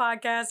Apple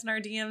Podcasts and our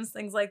DMs,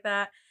 things like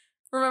that.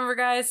 Remember,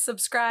 guys,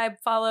 subscribe,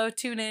 follow,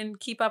 tune in,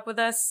 keep up with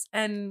us,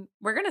 and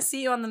we're going to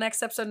see you on the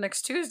next episode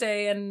next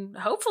Tuesday, and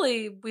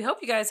hopefully, we hope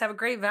you guys have a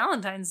great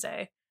Valentine's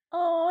Day.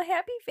 Oh,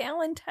 happy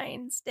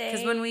Valentine's Day.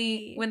 Because when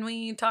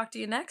we talk to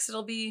you next,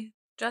 it'll be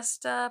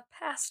just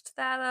past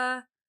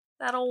that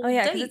old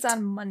date. because it's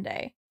on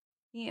Monday.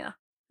 Yeah.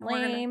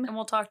 Lame. And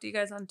we'll talk to you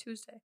guys on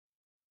Tuesday.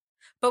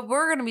 But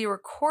we're going to be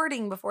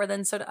recording before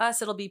then, so to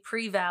us, it'll be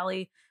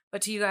pre-Valley,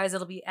 but to you guys,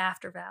 it'll be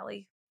after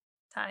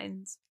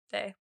Valentine's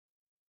Day.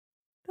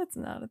 That's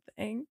not a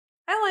thing.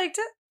 I liked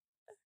it.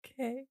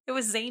 Okay. It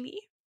was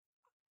zany.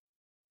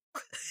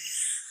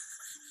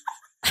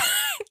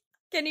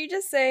 Can you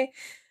just say,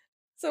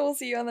 so we'll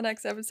see you on the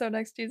next episode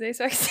next Tuesday,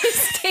 so I can say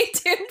stay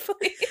tuned,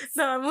 please?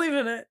 No, I'm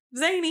leaving it.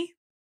 Zany.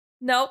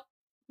 Nope.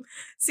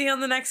 See you on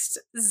the next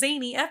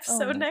zany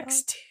episode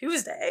next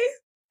Tuesday.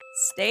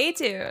 Stay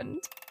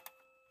tuned.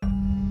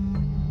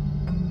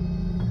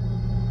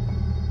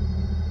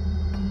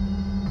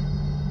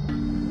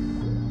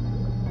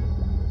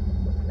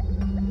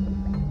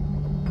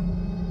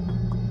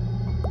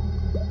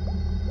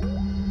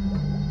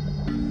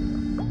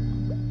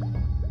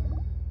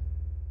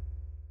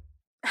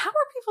 How are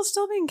people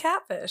still being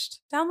catfished?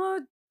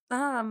 Download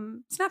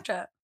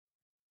Snapchat.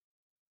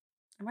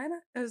 Am I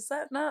not? Is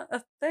that not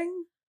a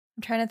thing?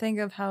 I'm trying to think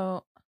of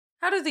how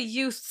do the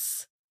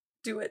youths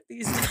do it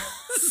these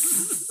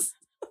days?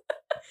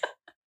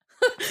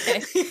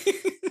 Okay.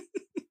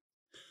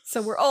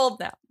 So we're old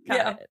now.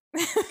 Got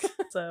it.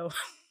 So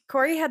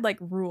Corey had like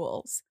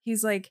rules.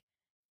 He's like,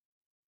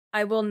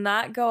 I will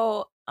not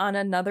go on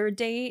another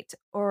date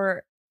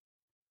or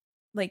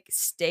like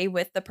stay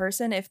with the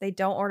person if they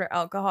don't order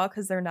alcohol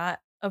because they're not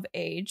of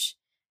age.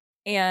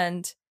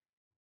 And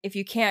if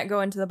you can't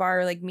go into the bar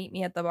or like meet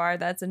me at the bar,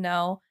 that's a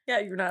no. yeah,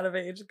 you're not of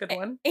age. Good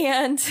one.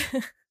 And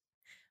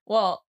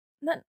well,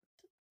 not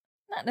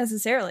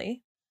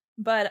necessarily,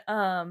 but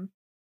God,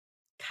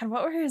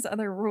 what were his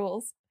other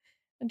rules?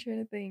 I'm trying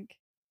to think.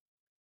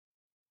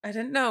 I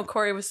didn't know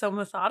Corey was so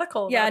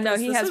methodical. Yeah, about no,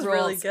 this. he This has is rules.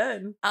 really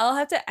good. I'll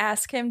have to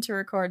ask him to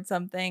record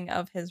something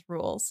of his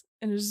rules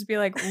and just be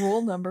like,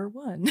 rule number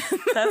 1.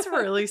 That's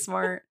really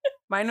smart.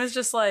 Mine was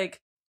just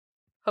like,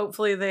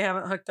 hopefully they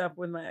haven't hooked up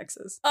with my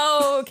exes.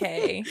 Oh,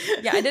 okay.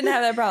 Yeah, I didn't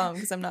have that problem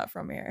because I'm not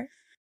from here.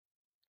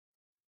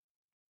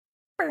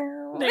 It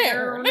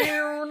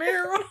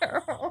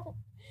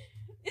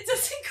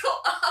doesn't go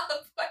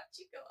up. Why'd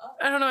you go up?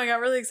 I don't know. I got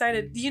really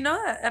excited. Do you know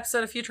that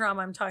episode of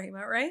Futurama I'm talking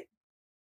about, right?